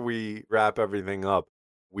before we wrap everything up.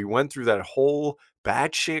 We went through that whole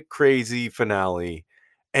batshit crazy finale,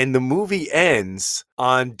 and the movie ends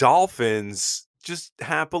on dolphins just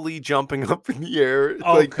happily jumping up in the air.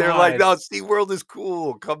 Oh, like God. They're like, no, SeaWorld is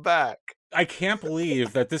cool. Come back. I can't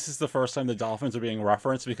believe that this is the first time the dolphins are being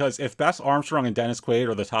referenced, because if Bess Armstrong and Dennis Quaid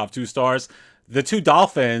are the top two stars, the two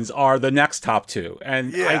dolphins are the next top two.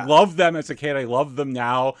 And I loved them as a kid. I love them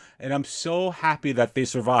now. And I'm so happy that they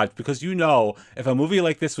survived, because you know, if a movie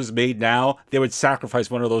like this was made now, they would sacrifice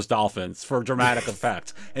one of those dolphins for dramatic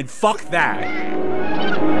effect. And fuck that.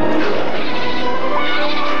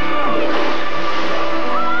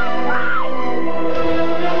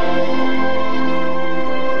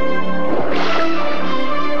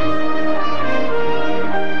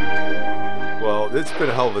 It's been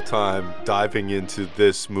a hell of a time diving into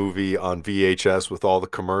this movie on VHS with all the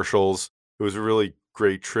commercials. It was a really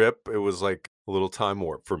great trip. It was like a little time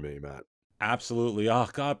warp for me, Matt. Absolutely. Oh,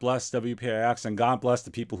 God bless WPIX, and God bless the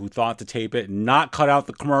people who thought to tape it and not cut out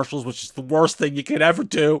the commercials, which is the worst thing you could ever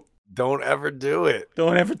do. Don't ever do it.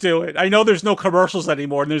 Don't ever do it. I know there's no commercials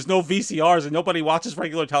anymore, and there's no VCRs, and nobody watches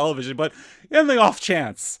regular television, but in the off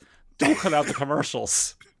chance, don't cut out the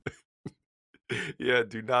commercials. Yeah,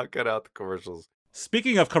 do not cut out the commercials.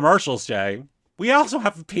 Speaking of commercials, Jay, we also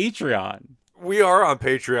have a Patreon. We are on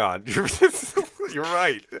Patreon. You're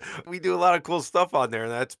right. We do a lot of cool stuff on there,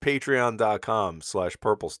 and that's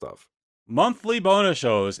patreon.com/purplestuff. Monthly bonus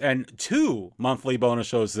shows, and 2 monthly bonus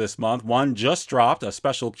shows this month. One just dropped, a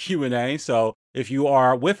special Q&A. So if you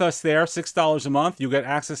are with us there, $6 a month, you get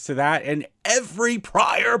access to that and every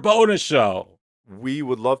prior bonus show. We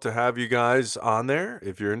would love to have you guys on there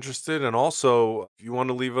if you're interested. And also, if you want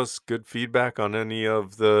to leave us good feedback on any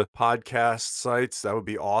of the podcast sites, that would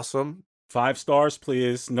be awesome. 5 stars,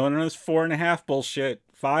 please. None of this 4.5 bullshit.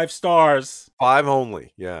 5 stars. 5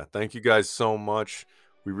 only. Yeah. Thank you guys so much.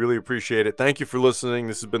 We really appreciate it. Thank you for listening.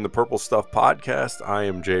 This has been the Purple Stuff Podcast. I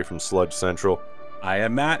am Jay from Sludge Central. I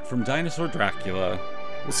am Matt from Dinosaur Dracula.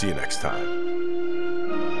 We'll see you next time.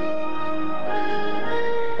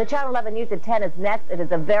 The Channel 11 News at 10 is next. It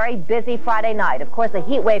is a very busy Friday night. Of course, the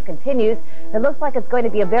heat wave continues. It looks like it's going to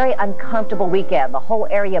be a very uncomfortable weekend. The whole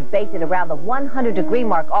area baked at around the 100-degree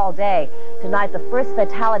mark all day. Tonight, the first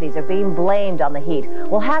fatalities are being blamed on the heat.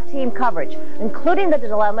 We'll have team coverage, including the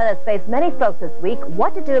dilemma that's faced many folks this week: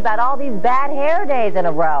 what to do about all these bad hair days in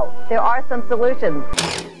a row. There are some solutions.